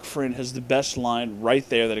 Shock Jock Friend has the best line right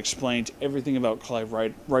there that explains everything about Clay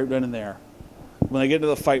right in there. When they get into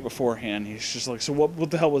the fight beforehand, he's just like, so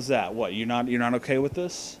what the hell was that? What, you're not okay with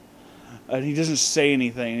this? And he doesn't say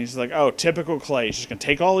anything. He's like, oh, typical Clay. He's just going to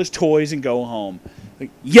take all his toys and go home. Like,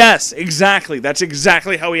 yes, exactly. That's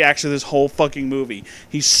exactly how he acts in this whole fucking movie.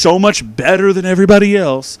 He's so much better than everybody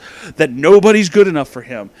else that nobody's good enough for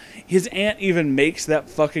him. His aunt even makes that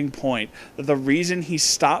fucking point that the reason he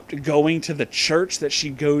stopped going to the church that she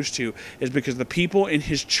goes to is because the people in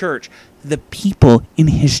his church,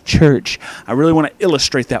 I really want to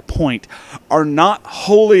illustrate that point, are not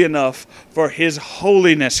holy enough for his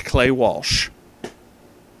holiness, Clay Walsh. At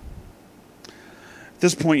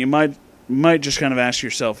this point, you might just kind of ask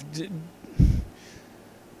yourself,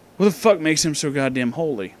 what the fuck makes him so goddamn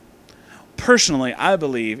holy? Personally, I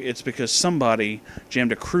believe it's because somebody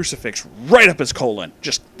jammed a crucifix right up his colon,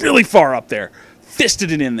 just really far up there,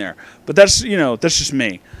 fisted it in there. But that's just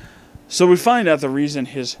me. So we find out the reason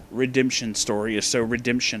his redemption story is so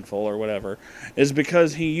redemptionful or whatever is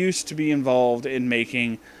because he used to be involved in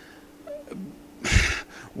making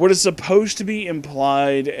what is supposed to be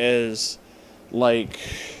implied as, like,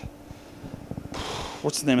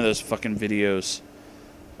 what's the name of those fucking videos?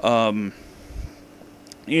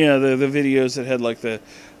 Yeah, the videos that had, like, the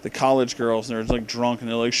college girls, and they're, like, drunk, and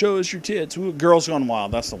they're like, show us your tits. Ooh, Girls Gone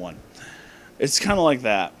Wild, that's the one. It's kind of like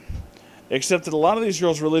that. Except that a lot of these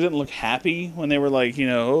girls really didn't look happy when they were like,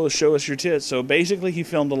 oh, show us your tits. So basically he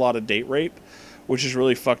filmed a lot of date rape, which is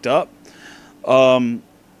really fucked up.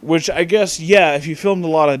 Which I guess, yeah, if you filmed a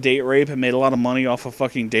lot of date rape and made a lot of money off of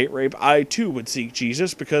fucking date rape, I too would seek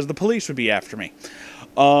Jesus because the police would be after me.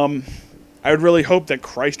 I would really hope that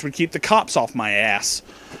Christ would keep the cops off my ass.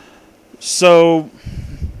 So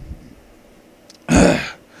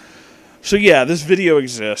yeah, this video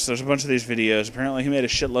exists. There's a bunch of these videos. Apparently he made a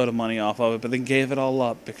shitload of money off of it, but then gave it all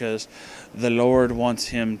up because the Lord wants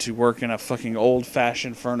him to work in a fucking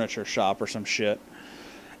old-fashioned furniture shop or some shit.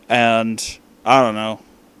 And I don't know.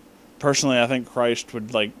 Personally, I think Christ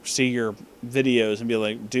would, like, see your videos and be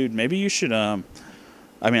like, dude, maybe you should, I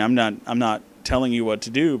mean, I'm not telling you what to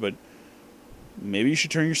do, but maybe you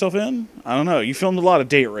should turn yourself in? I don't know. You filmed a lot of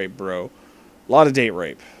date rape, bro. A lot of date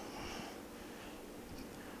rape.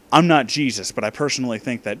 I'm not Jesus, but I personally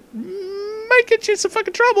think that might get you in some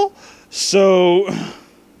fucking trouble. So,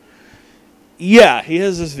 yeah, he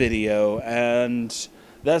has this video, and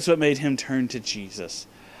that's what made him turn to Jesus.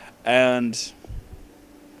 And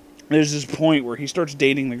there's this point where he starts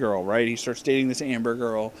dating the girl, right? He starts dating this Amber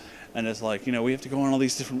girl, and it's like, you know, we have to go on all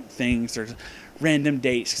these different things. There's random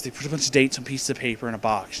dates, because they put a bunch of dates on pieces of paper in a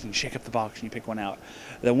box, and you shake up the box and you pick one out.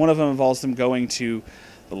 Then one of them involves them going to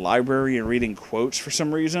the library and reading quotes for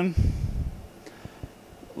some reason.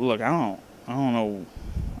 Look, I don't know.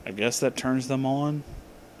 I guess that turns them on.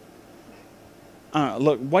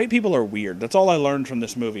 Look, white people are weird. That's all I learned from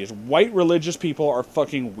this movie, is white religious people are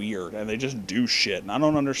fucking weird, and they just do shit, and I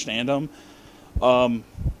don't understand them.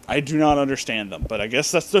 I do not understand them, but I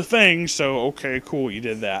guess that's the thing, so okay, cool, you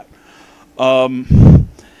did that.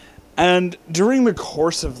 And during the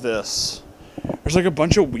course of this, there's like a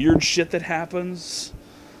bunch of weird shit that happens.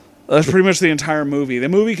 That's pretty much the entire movie. The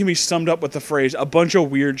movie can be summed up with the phrase, a bunch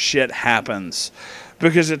of weird shit happens.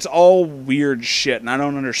 Because it's all weird shit, and I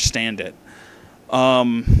don't understand it.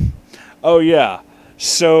 Oh yeah,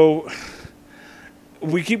 so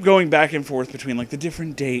we keep going back and forth between like the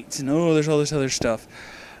different dates, and oh, there's all this other stuff,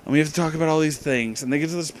 and we have to talk about all these things, and they get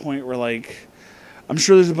to this point where like, I'm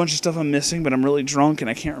sure there's a bunch of stuff I'm missing, but I'm really drunk and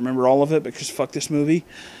I can't remember all of it because fuck this movie.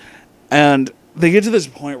 And they get to this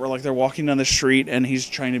point where like they're walking down the street and he's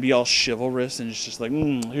trying to be all chivalrous, and it's just like,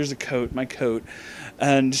 here's a coat, my coat,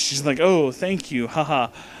 and she's like, oh, thank you, haha.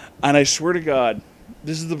 And I swear to God,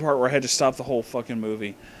 this is the part where I had to stop the whole fucking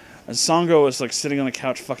movie. And Sango was like sitting on the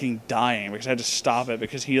couch fucking dying because I had to stop it,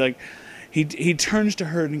 because he turns to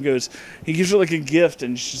her and goes, he gives her like a gift,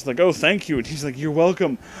 and she's like, oh, thank you. And he's like, you're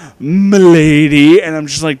welcome, m'lady. And I'm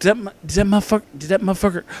just like, did that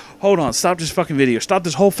motherfucker, hold on, stop this fucking video. Stop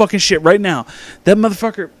this whole fucking shit right now. That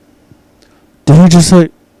motherfucker, did he just say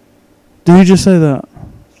that?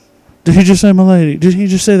 Did he just say m'lady? Did he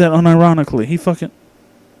just say that unironically? He fucking...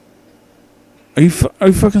 Are you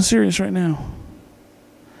fucking serious right now?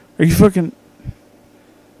 Are you fucking...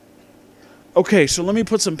 Okay, so let me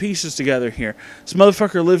put some pieces together here. This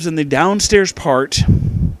motherfucker lives in the downstairs part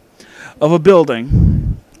of a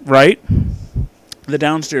building, right? The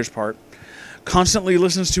downstairs part. Constantly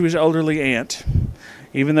listens to his elderly aunt,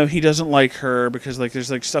 even though he doesn't like her, because like there's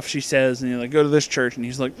like stuff she says, and you like, go to this church, and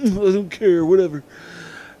he's like, I don't care, whatever.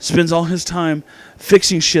 Spends all his time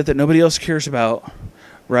fixing shit that nobody else cares about.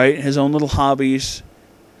 Right? His own little hobbies.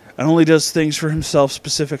 And only does things for himself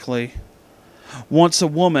specifically. Wants a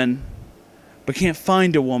woman, but can't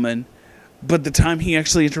find a woman. But the time he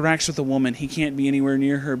actually interacts with a woman, he can't be anywhere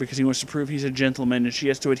near her because he wants to prove he's a gentleman, and she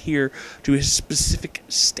has to adhere to his specific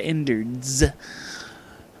standards.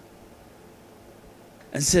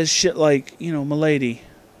 And says shit like, you know, m'lady,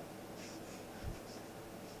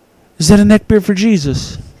 is that a neckbeard for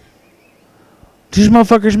Jesus? These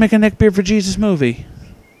motherfuckers make a neckbeard for Jesus movie.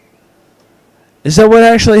 Is that what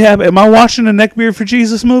actually happened? Am I watching a neckbeard for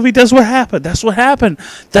Jesus movie? That's what happened. That's what happened.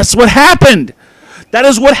 That's what happened. That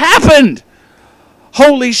is what happened.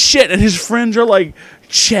 Holy shit. And his friends are like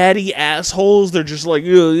chatty assholes. They're just like,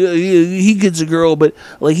 he gets a girl, but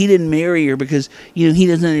like he didn't marry her because, you know, he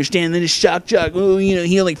doesn't understand. Then it's shock jock. Oh, you know,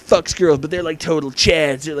 he only fucks girls, but they're like total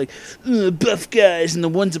chads. They're like buff guys, and the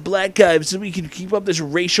one's a black guy, so we can keep up this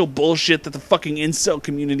racial bullshit that the fucking incel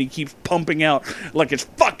community keeps pumping out like it's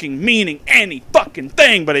fucking meaning any fucking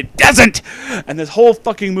thing, but it doesn't. And this whole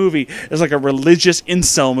fucking movie is like a religious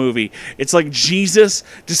incel movie. It's like Jesus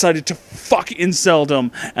decided to fuck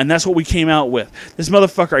inceldom, and that's what we came out with. This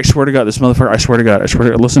motherfucker, I swear to God, I swear to God,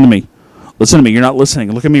 listen to me. Listen to me, you're not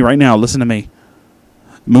listening. Look at me right now, listen to me.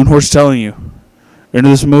 Moonhorse telling you. Into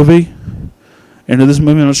this movie, I'm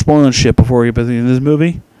not spoiling shit before you, but in this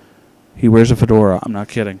movie, he wears a fedora. I'm not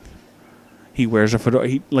kidding. He wears a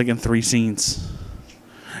fedora, like in 3 scenes.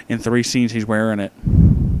 In 3 scenes, he's wearing it.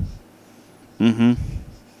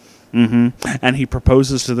 And he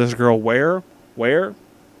proposes to this girl where?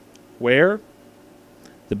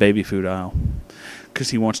 The baby food aisle.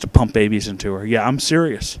 Because he wants to pump babies into her. Yeah, I'm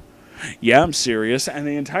serious. And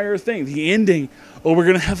the entire thing, the ending, oh, we're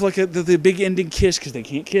going to have like the big ending kiss, because they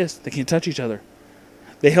can't kiss. They can't touch each other.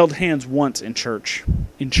 They held hands once in church.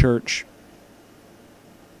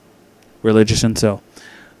 Religious incel.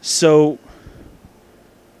 So,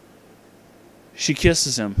 she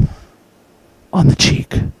kisses him on the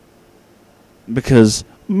cheek. Because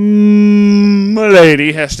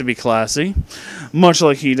m'lady has to be classy, much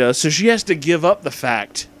like he does. So she has to give up the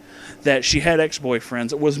fact that she had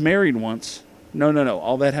ex-boyfriends, was married once. No.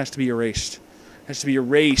 All that has to be erased.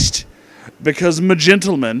 Because my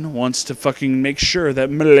gentleman wants to fucking make sure that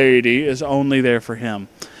m'lady is only there for him.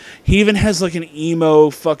 He even has like an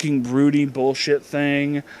emo fucking broody bullshit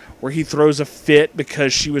thing where he throws a fit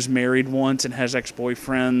because she was married once and has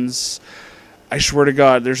ex-boyfriends. I swear to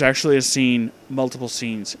God, there's actually a scene, multiple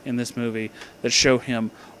scenes in this movie that show him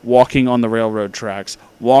walking on the railroad tracks.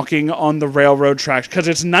 Walking on the railroad tracks. Because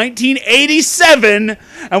it's 1987,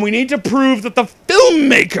 and we need to prove that the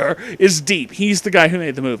filmmaker is deep. He's the guy who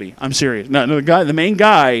made the movie. I'm serious. No, the main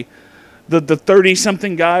guy, the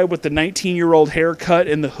 30-something guy with the 19-year-old haircut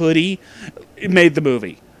and the hoodie, made the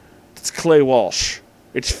movie. It's Clay Walsh.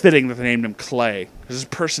 It's fitting that they named him Clay, because his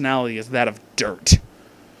personality is that of dirt.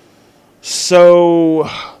 So,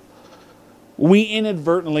 we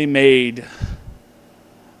inadvertently made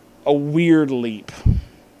a weird leap.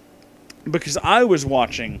 Because I was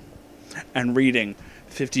watching and reading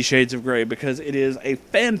 50 Shades of Grey, because it is a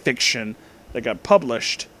fan fiction that got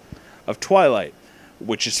published of Twilight,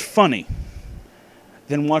 which is funny.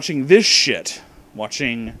 Then watching this shit,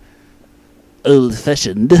 watching Old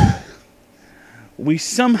Fashioned, we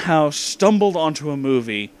somehow stumbled onto a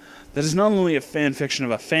movie that is not only a fan fiction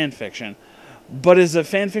of a fan fiction, but is a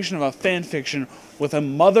fan fiction of a fan fiction with a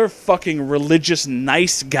motherfucking religious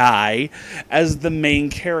nice guy as the main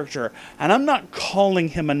character. And I'm not calling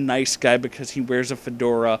him a nice guy because he wears a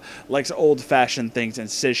fedora, likes old-fashioned things, and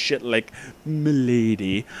says shit like,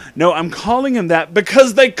 "Milady." No, I'm calling him that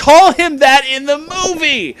because they call him that in the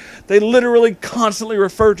movie! They literally constantly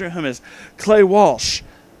refer to him as Clay Walsh,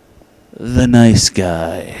 the nice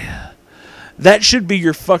guy. That should be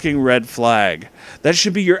your fucking red flag. That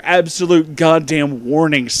should be your absolute goddamn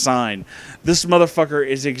warning sign. This motherfucker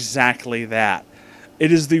is exactly that.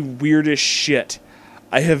 It is the weirdest shit.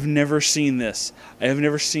 I have never seen this. I have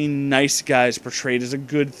never seen nice guys portrayed as a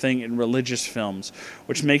good thing in religious films,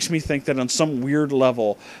 which makes me think that on some weird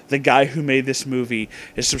level, the guy who made this movie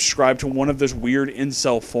is subscribed to one of those weird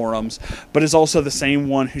incel forums, but is also the same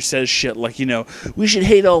one who says shit like, we should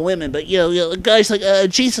hate all women, but, guys like,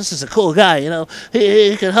 Jesus is a cool guy,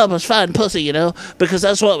 he can help us find pussy, because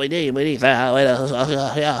that's what we need. We need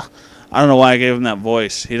that, yeah. I don't know why I gave him that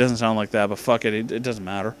voice. He doesn't sound like that, but fuck it, it doesn't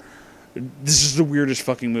matter. This is the weirdest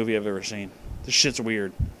fucking movie I've ever seen. This shit's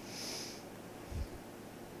weird.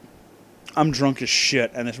 I'm drunk as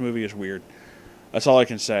shit, and this movie is weird. That's all I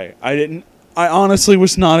can say. I honestly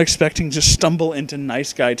was not expecting to stumble into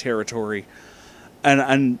nice guy territory.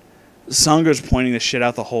 And Sango's pointing this shit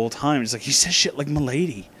out the whole time. He's like, he says shit like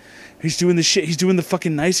 "milady." He's doing the shit. He's doing the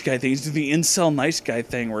fucking nice guy thing. He's doing the incel nice guy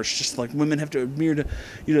thing where it's just like women have to adhere to,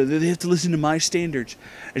 they have to listen to my standards.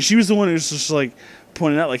 And she was the one who was just like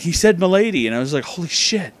pointing out, like, he said "milady," and I was like, holy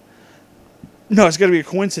shit. No, it's got to be a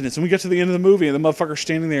coincidence. And we got to the end of the movie, and the motherfucker's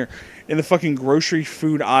standing there in the fucking grocery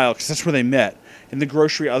food aisle, because that's where they met. In the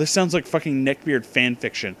grocery aisle. This sounds like fucking neckbeard fan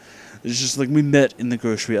fiction. It's just like, we met in the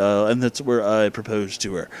grocery aisle, and that's where I proposed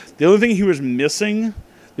to her. The only thing he was missing,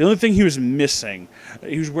 he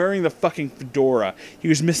was wearing the fucking fedora. He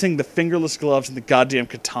was missing the fingerless gloves and the goddamn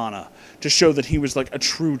katana to show that he was like a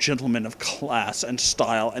true gentleman of class and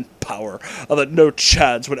style and power, that no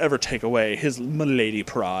chads would ever take away his milady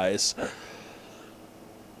prize.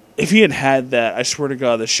 If he had had that, I swear to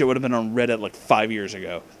God, this shit would have been on Reddit like 5 years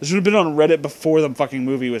ago. This would have been on Reddit before the fucking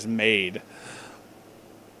movie was made.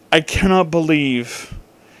 I cannot believe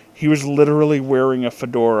he was literally wearing a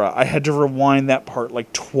fedora. I had to rewind that part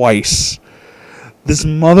like twice. This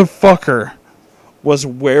motherfucker was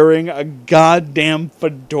wearing a goddamn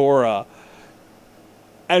fedora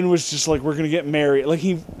and was just like, we're going to get married. Like,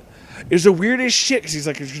 it was the weirdest shit, because he's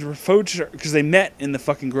like, because they met in the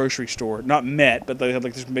fucking grocery store. Not met, but they had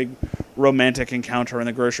like this big romantic encounter in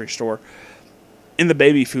the grocery store in the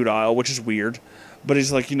baby food aisle, which is weird. But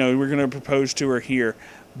he's like, we're going to propose to her here.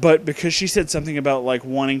 But because she said something about like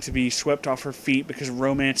wanting to be swept off her feet, because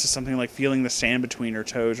romance is something like feeling the sand between her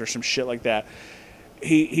toes or some shit like that,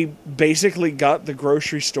 he basically got the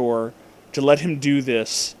grocery store to let him do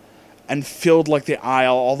this and filled like the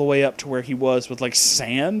aisle all the way up to where he was with like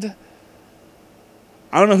sand.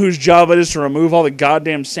 I don't know whose job it is to remove all the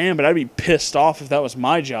goddamn sand, but I'd be pissed off if that was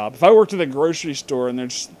my job. If I worked at the grocery store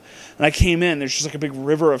and I came in, there's just like a big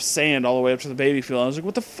river of sand all the way up to the baby field. I was like,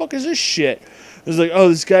 what the fuck is this shit? It was like, oh,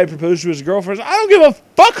 this guy proposed to his girlfriend. I don't give a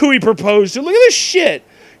fuck who he proposed to. Look at this shit.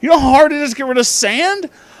 You know how hard it is to get rid of sand?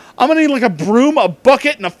 I'm gonna need like a broom, a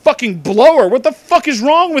bucket, and a fucking blower. What the fuck is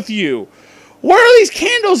wrong with you? Where are these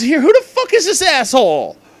candles here? Who the fuck is this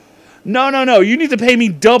asshole? No. You need to pay me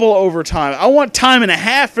double overtime. I want time and a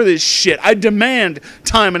half for this shit. I demand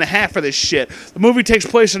time and a half for this shit. The movie takes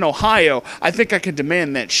place in Ohio. I think I can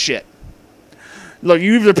demand that shit. Look,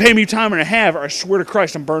 you either pay me time and a half, or I swear to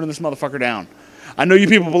Christ, I'm burning this motherfucker down. I know you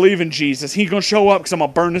people believe in Jesus. He gonna show up because I'm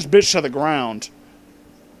gonna burn this bitch to the ground.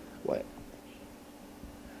 What?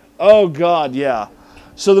 Oh, God, yeah.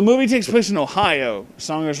 So the movie takes place in Ohio.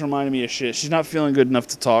 Sango's reminding me of shit. She's not feeling good enough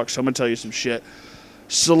to talk, so I'm gonna tell you some shit.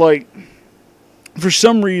 So, like, for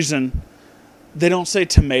some reason, they don't say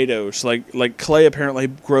tomatoes. Like Clay apparently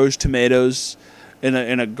grows tomatoes in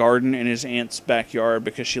a garden in his aunt's backyard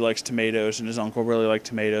because she likes tomatoes, and his uncle really liked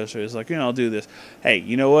tomatoes, so he's like, I'll do this. Hey,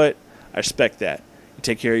 you know what? I respect that. You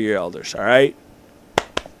take care of your elders, all right?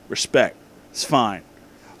 Respect. It's fine.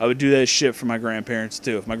 I would do that shit for my grandparents,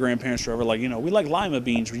 too. If my grandparents were ever like, we like lima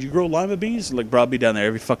beans. Would you grow lima beans? Like, bro, I'll be down there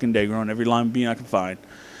every fucking day growing every lima bean I can find.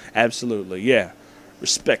 Absolutely, yeah.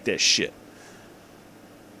 Respect that shit.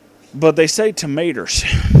 But they say tomatoes.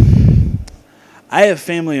 I have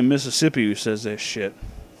family in Mississippi who says that shit.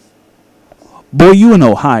 Boy, you in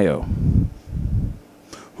Ohio.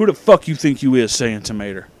 Who the fuck you think you is saying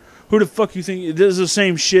tomato? Who the fuck you think? This is the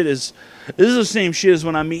same shit as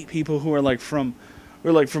when I meet people who are like from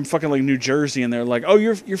fucking like New Jersey, and they're like, oh,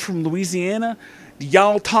 you're from Louisiana? Do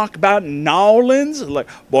y'all talk about New Orleans? Like,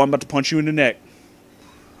 boy, I'm about to punch you in the neck.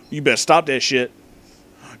 You better stop that shit.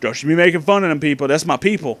 Don't you be making fun of them people. That's my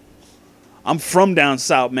people. I'm from down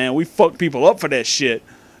south, man. We fuck people up for that shit.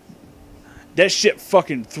 That shit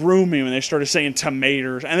fucking threw me when they started saying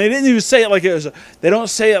tomatoes. And they didn't even say it like it was... They don't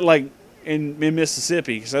say it like in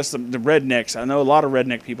Mississippi, because that's the rednecks. I know a lot of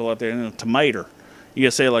redneck people out there. Tomato. You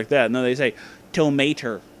gotta say it like that. No, they say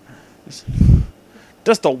tomato.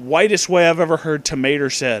 That's the whitest way I've ever heard tomato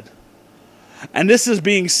said. And this is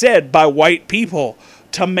being said by white people.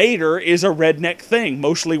 Tomato is a redneck thing.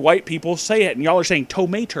 Mostly white people say it, and y'all are saying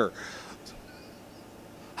tomato.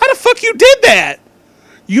 How the fuck you did that?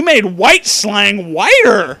 You made white slang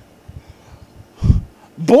whiter.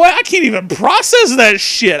 Boy, I can't even process that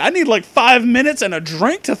shit. I need like 5 minutes and a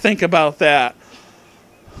drink to think about that.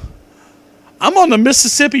 I'm on the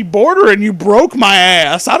Mississippi border and you broke my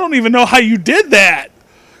ass. I don't even know how you did that.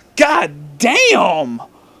 God damn.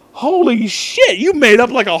 Holy shit, you made up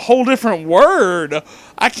like a whole different word.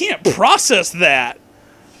 I can't process that.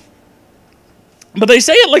 But they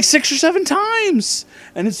say it like 6 or 7 times.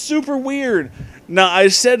 And it's super weird. Now, I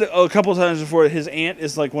said a couple times before that his aunt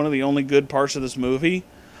is like one of the only good parts of this movie.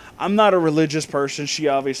 I'm not a religious person. She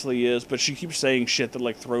obviously is. But she keeps saying shit that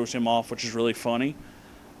like throws him off, which is really funny.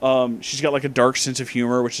 She's got like a dark sense of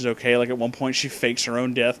humor, which is okay. Like at one point she fakes her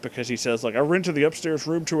own death because he says like, I rented the upstairs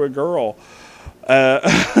room to a girl.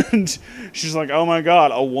 And she's like, oh my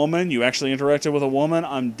god, a woman? You actually interacted with a woman?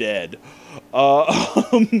 I'm dead.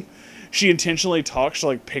 She intentionally talks to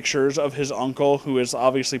like pictures of his uncle who is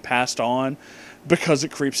obviously passed on because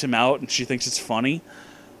it creeps him out and she thinks it's funny.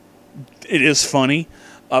 It is funny.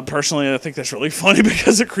 Personally, I think that's really funny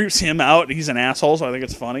because it creeps him out. He's an asshole, so I think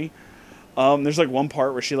it's funny. There's like one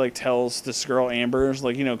part where she like tells this girl Amber,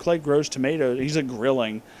 like, Clay grows tomatoes. He's like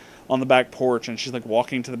grilling on the back porch, and she's like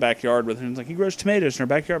walking to the backyard with him. It's like, he grows tomatoes in her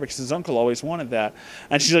backyard because his uncle always wanted that.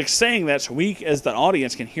 And she's like saying that so we as the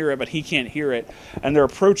audience can hear it, but he can't hear it. And they're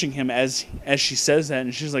approaching him as she says that,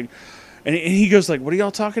 and she's like, and he goes like, what are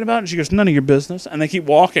y'all talking about? And she goes, none of your business. And they keep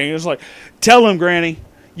walking. And it's like, tell him, Granny.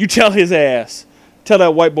 You tell his ass. Tell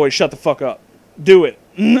that white boy to shut the fuck up. Do it.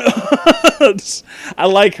 I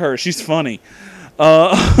like her. She's funny.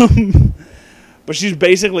 But she's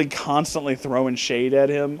basically constantly throwing shade at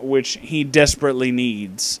him, which he desperately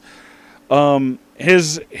needs.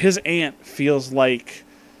 His aunt feels like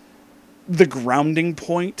the grounding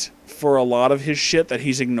point for a lot of his shit that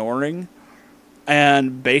he's ignoring.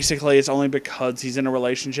 And basically it's only because he's in a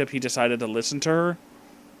relationship he decided to listen to her.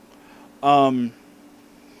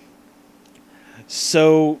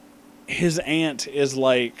 So his aunt is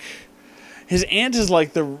like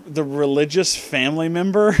the religious family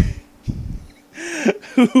member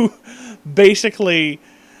who basically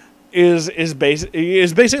is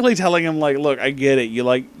basically telling him like, look, I get it, you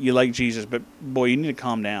like Jesus, but boy, you need to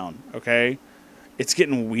calm down, okay? It's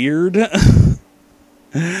getting weird.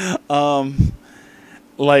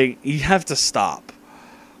 Like, you have to stop.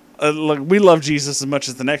 Look, we love Jesus as much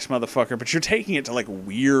as the next motherfucker, but you're taking it to like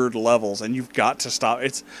weird levels, and you've got to stop.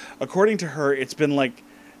 It's, according to her, it's been like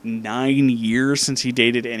 9 years since he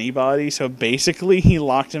dated anybody, so basically he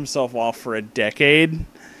locked himself off for a decade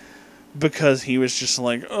because he was just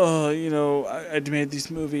like, oh, I made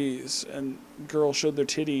these movies and girls showed their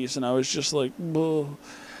titties, and I was just like, ugh,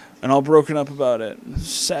 and all broken up about it.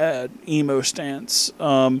 Sad emo stance.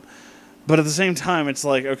 But at the same time, it's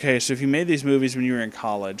like, okay, so if you made these movies when you were in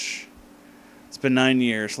college, it's been 9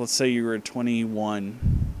 years. Let's say you were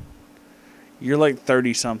 21. You're like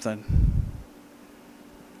 30-something.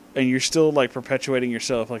 And you're still like perpetuating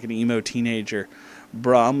yourself like an emo teenager.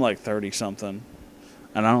 Bruh, I'm like 30-something.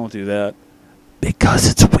 And I don't do that. Because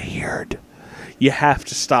it's weird. You have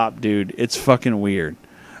to stop, dude. It's fucking weird.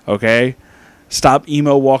 Okay? Stop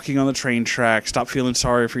emo walking on the train track. Stop feeling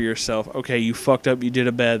sorry for yourself. Okay, you fucked up. You did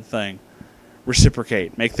a bad thing.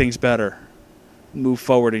 Reciprocate. Make things better. move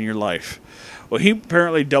forward in your life. Well, he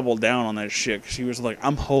apparently doubled down on that shit because he was like,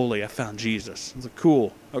 I'm holy, I found Jesus. I was like,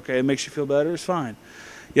 cool. Okay, it makes you feel better, it's fine.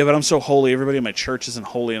 Yeah, but I'm so holy, everybody in my church isn't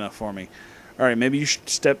holy enough for me. All right, maybe you should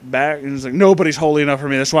step back. And he's like, nobody's holy enough for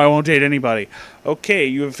me, that's why I won't date anybody. Okay,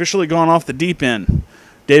 you've officially gone off the deep end.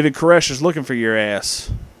 David Koresh is looking for your ass.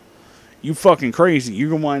 You fucking crazy. You're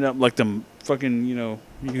going to wind up like them fucking, you know,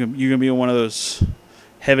 you're going to be in one of those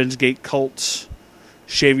Heaven's Gate cults.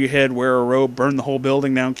 Shave your head, wear a robe, burn the whole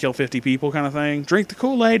building down, kill 50 people kind of thing. Drink the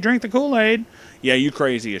Kool-Aid, drink the Kool-Aid. Yeah, you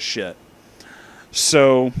crazy as shit.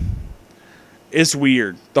 So, it's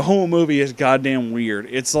weird. The whole movie is goddamn weird.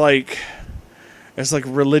 It's like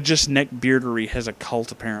religious neckbeardery has a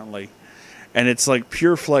cult, apparently. And it's like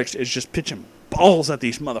Pure Flex is just pitching balls at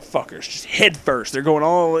these motherfuckers. Just head first. They're going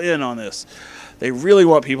all in on this. They really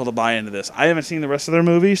want people to buy into this. I haven't seen the rest of their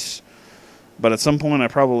movies, but at some point I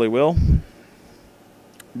probably will.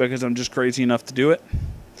 Because I'm just crazy enough to do it.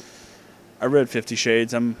 I read 50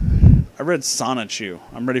 Shades. I read Sonichu.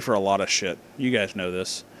 I'm ready for a lot of shit. You guys know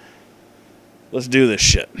this. Let's do this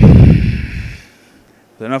shit.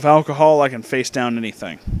 With enough alcohol, I can face down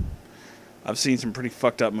anything. I've seen some pretty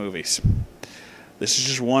fucked up movies. This is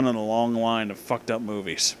just one in a long line of fucked up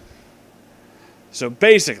movies. So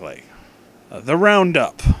basically, the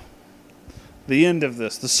roundup, the end of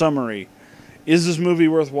this, the summary. Is this movie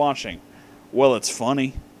worth watching? Well, it's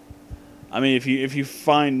funny. I mean, if you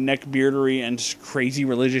find neckbeardery and just crazy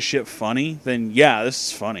religious shit funny, then yeah, this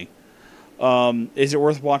is funny. Is it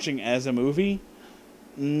worth watching as a movie?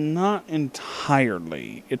 Not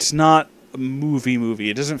entirely. It's not a movie.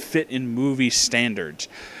 It doesn't fit in movie standards.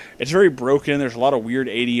 It's very broken. There's a lot of weird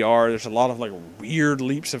ADR. There's a lot of like weird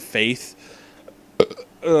leaps of faith.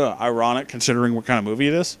 Ironic considering what kind of movie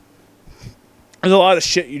it is. There's a lot of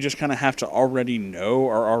shit you just kind of have to already know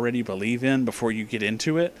or already believe in before you get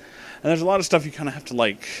into it. And there's a lot of stuff you kind of have to,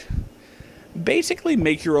 like, basically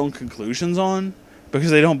make your own conclusions on because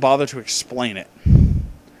they don't bother to explain it.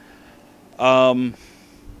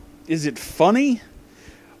 Is it funny?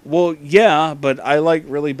 Well, yeah, but I like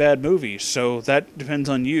really bad movies, so that depends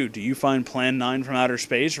on you. Do you find Plan 9 from Outer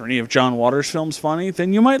Space or any of John Waters' films funny?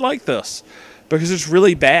 Then you might like this because it's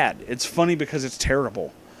really bad. It's funny because it's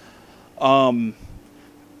terrible.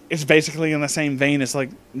 It's basically in the same vein as like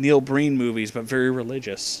Neil Breen movies, but very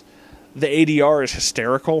religious. The ADR is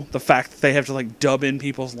hysterical. The fact that they have to like dub in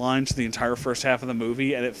people's lines to the entire first half of the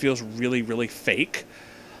movie, and it feels really, really fake,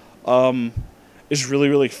 is really,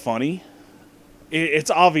 really funny.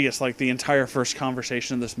 It's obvious like the entire first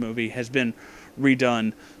conversation of this movie has been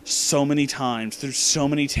redone so many times through so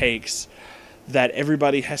many takes that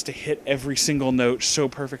everybody has to hit every single note so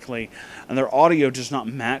perfectly, and their audio does not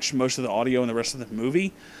match most of the audio in the rest of the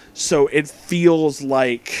movie, so it feels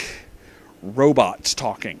like robots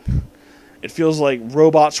talking. It feels like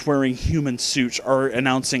robots wearing human suits are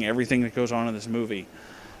announcing everything that goes on in this movie.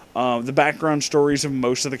 The background stories of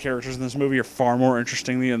most of the characters in this movie are far more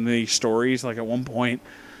interesting than the stories. Like at one point,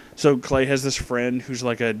 so Clay has this friend who's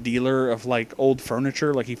like a dealer of like old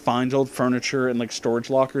furniture. Like he finds old furniture in like storage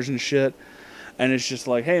lockers and shit. And it's just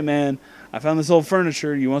like, hey man, I found this old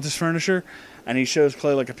furniture. You want this furniture? And he shows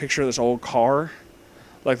Clay like a picture of this old car.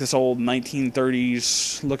 Like this old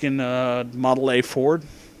 1930s looking Model A Ford.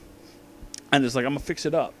 And it's like, I'm going to fix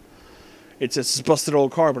it up. It's a busted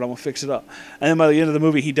old car, but I'm going to fix it up. And then by the end of the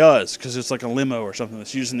movie, he does, because it's like a limo or something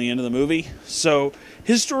that's used in the end of the movie. So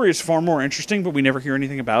his story is far more interesting, but we never hear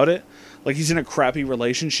anything about it. Like, he's in a crappy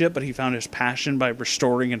relationship, but he found his passion by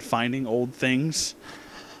restoring and finding old things,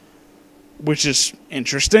 which is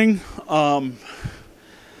interesting.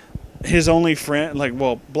 His only friend, like,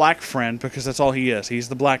 well, black friend, because that's all he is. He's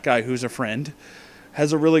the black guy who's a friend.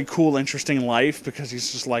 Has a really cool, interesting life, because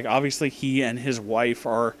he's just like, obviously he and his wife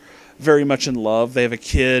are very much in love. They have a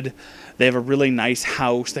kid. They have a really nice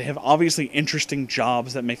house. They have obviously interesting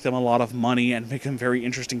jobs that make them a lot of money and make them very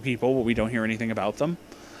interesting people, but we don't hear anything about them.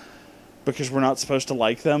 Because we're not supposed to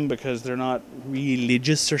like them, because they're not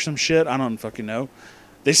religious or some shit. I don't fucking know.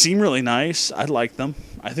 They seem really nice. I like them.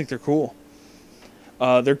 I think they're cool.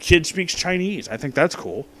 Their kid speaks Chinese. I think that's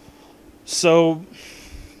cool. So,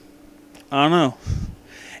 I don't know.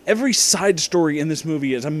 Every side story in this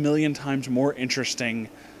movie is a million times more interesting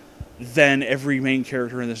than every main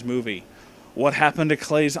character in this movie. What happened to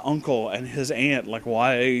Clay's uncle and his aunt? Like,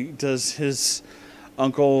 why does his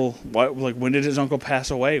uncle... like, when did his uncle pass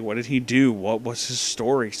away? What did he do? What was his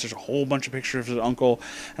story? There's a whole bunch of pictures of his uncle,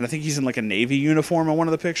 and I think he's in, like, a Navy uniform in one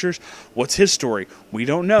of the pictures. What's his story? We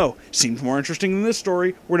don't know. Seems more interesting than this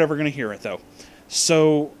story. We're never going to hear it, though.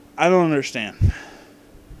 So, I don't understand.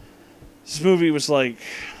 This movie was, like...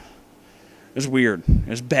 It was weird. It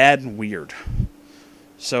was bad and weird.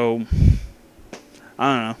 So,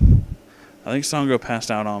 I don't know. I think Sango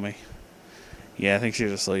passed out on me. Yeah, I think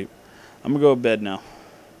she's asleep. I'm going to go to bed now.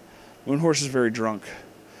 Moonhorse is very drunk.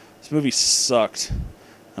 This movie sucked.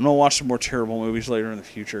 I'm going to watch some more terrible movies later in the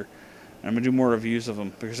future. And I'm going to do more reviews of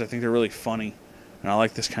them because I think they're really funny. And I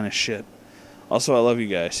like this kind of shit. Also, I love you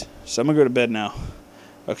guys. So I'm going to go to bed now.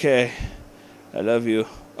 Okay. I love you.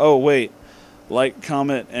 Oh, wait. Like,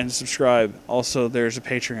 comment, and subscribe. Also, there's a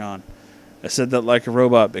Patreon. I said that like a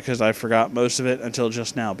robot because I forgot most of it until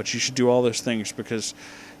just now. But you should do all those things because,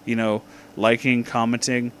 you know, liking,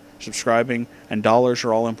 commenting, subscribing, and dollars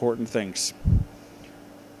are all important things.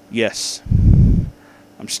 Yes.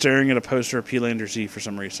 I'm staring at a poster of P-Lander Z for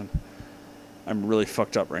some reason. I'm really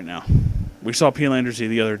fucked up right now. We saw P-Lander Z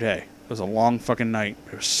the other day. It was a long fucking night.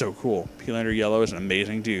 It was so cool. P-Lander Yellow is an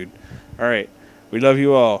amazing dude. Alright. We love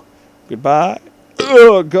you all. Goodbye.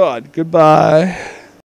 Oh, God. Goodbye.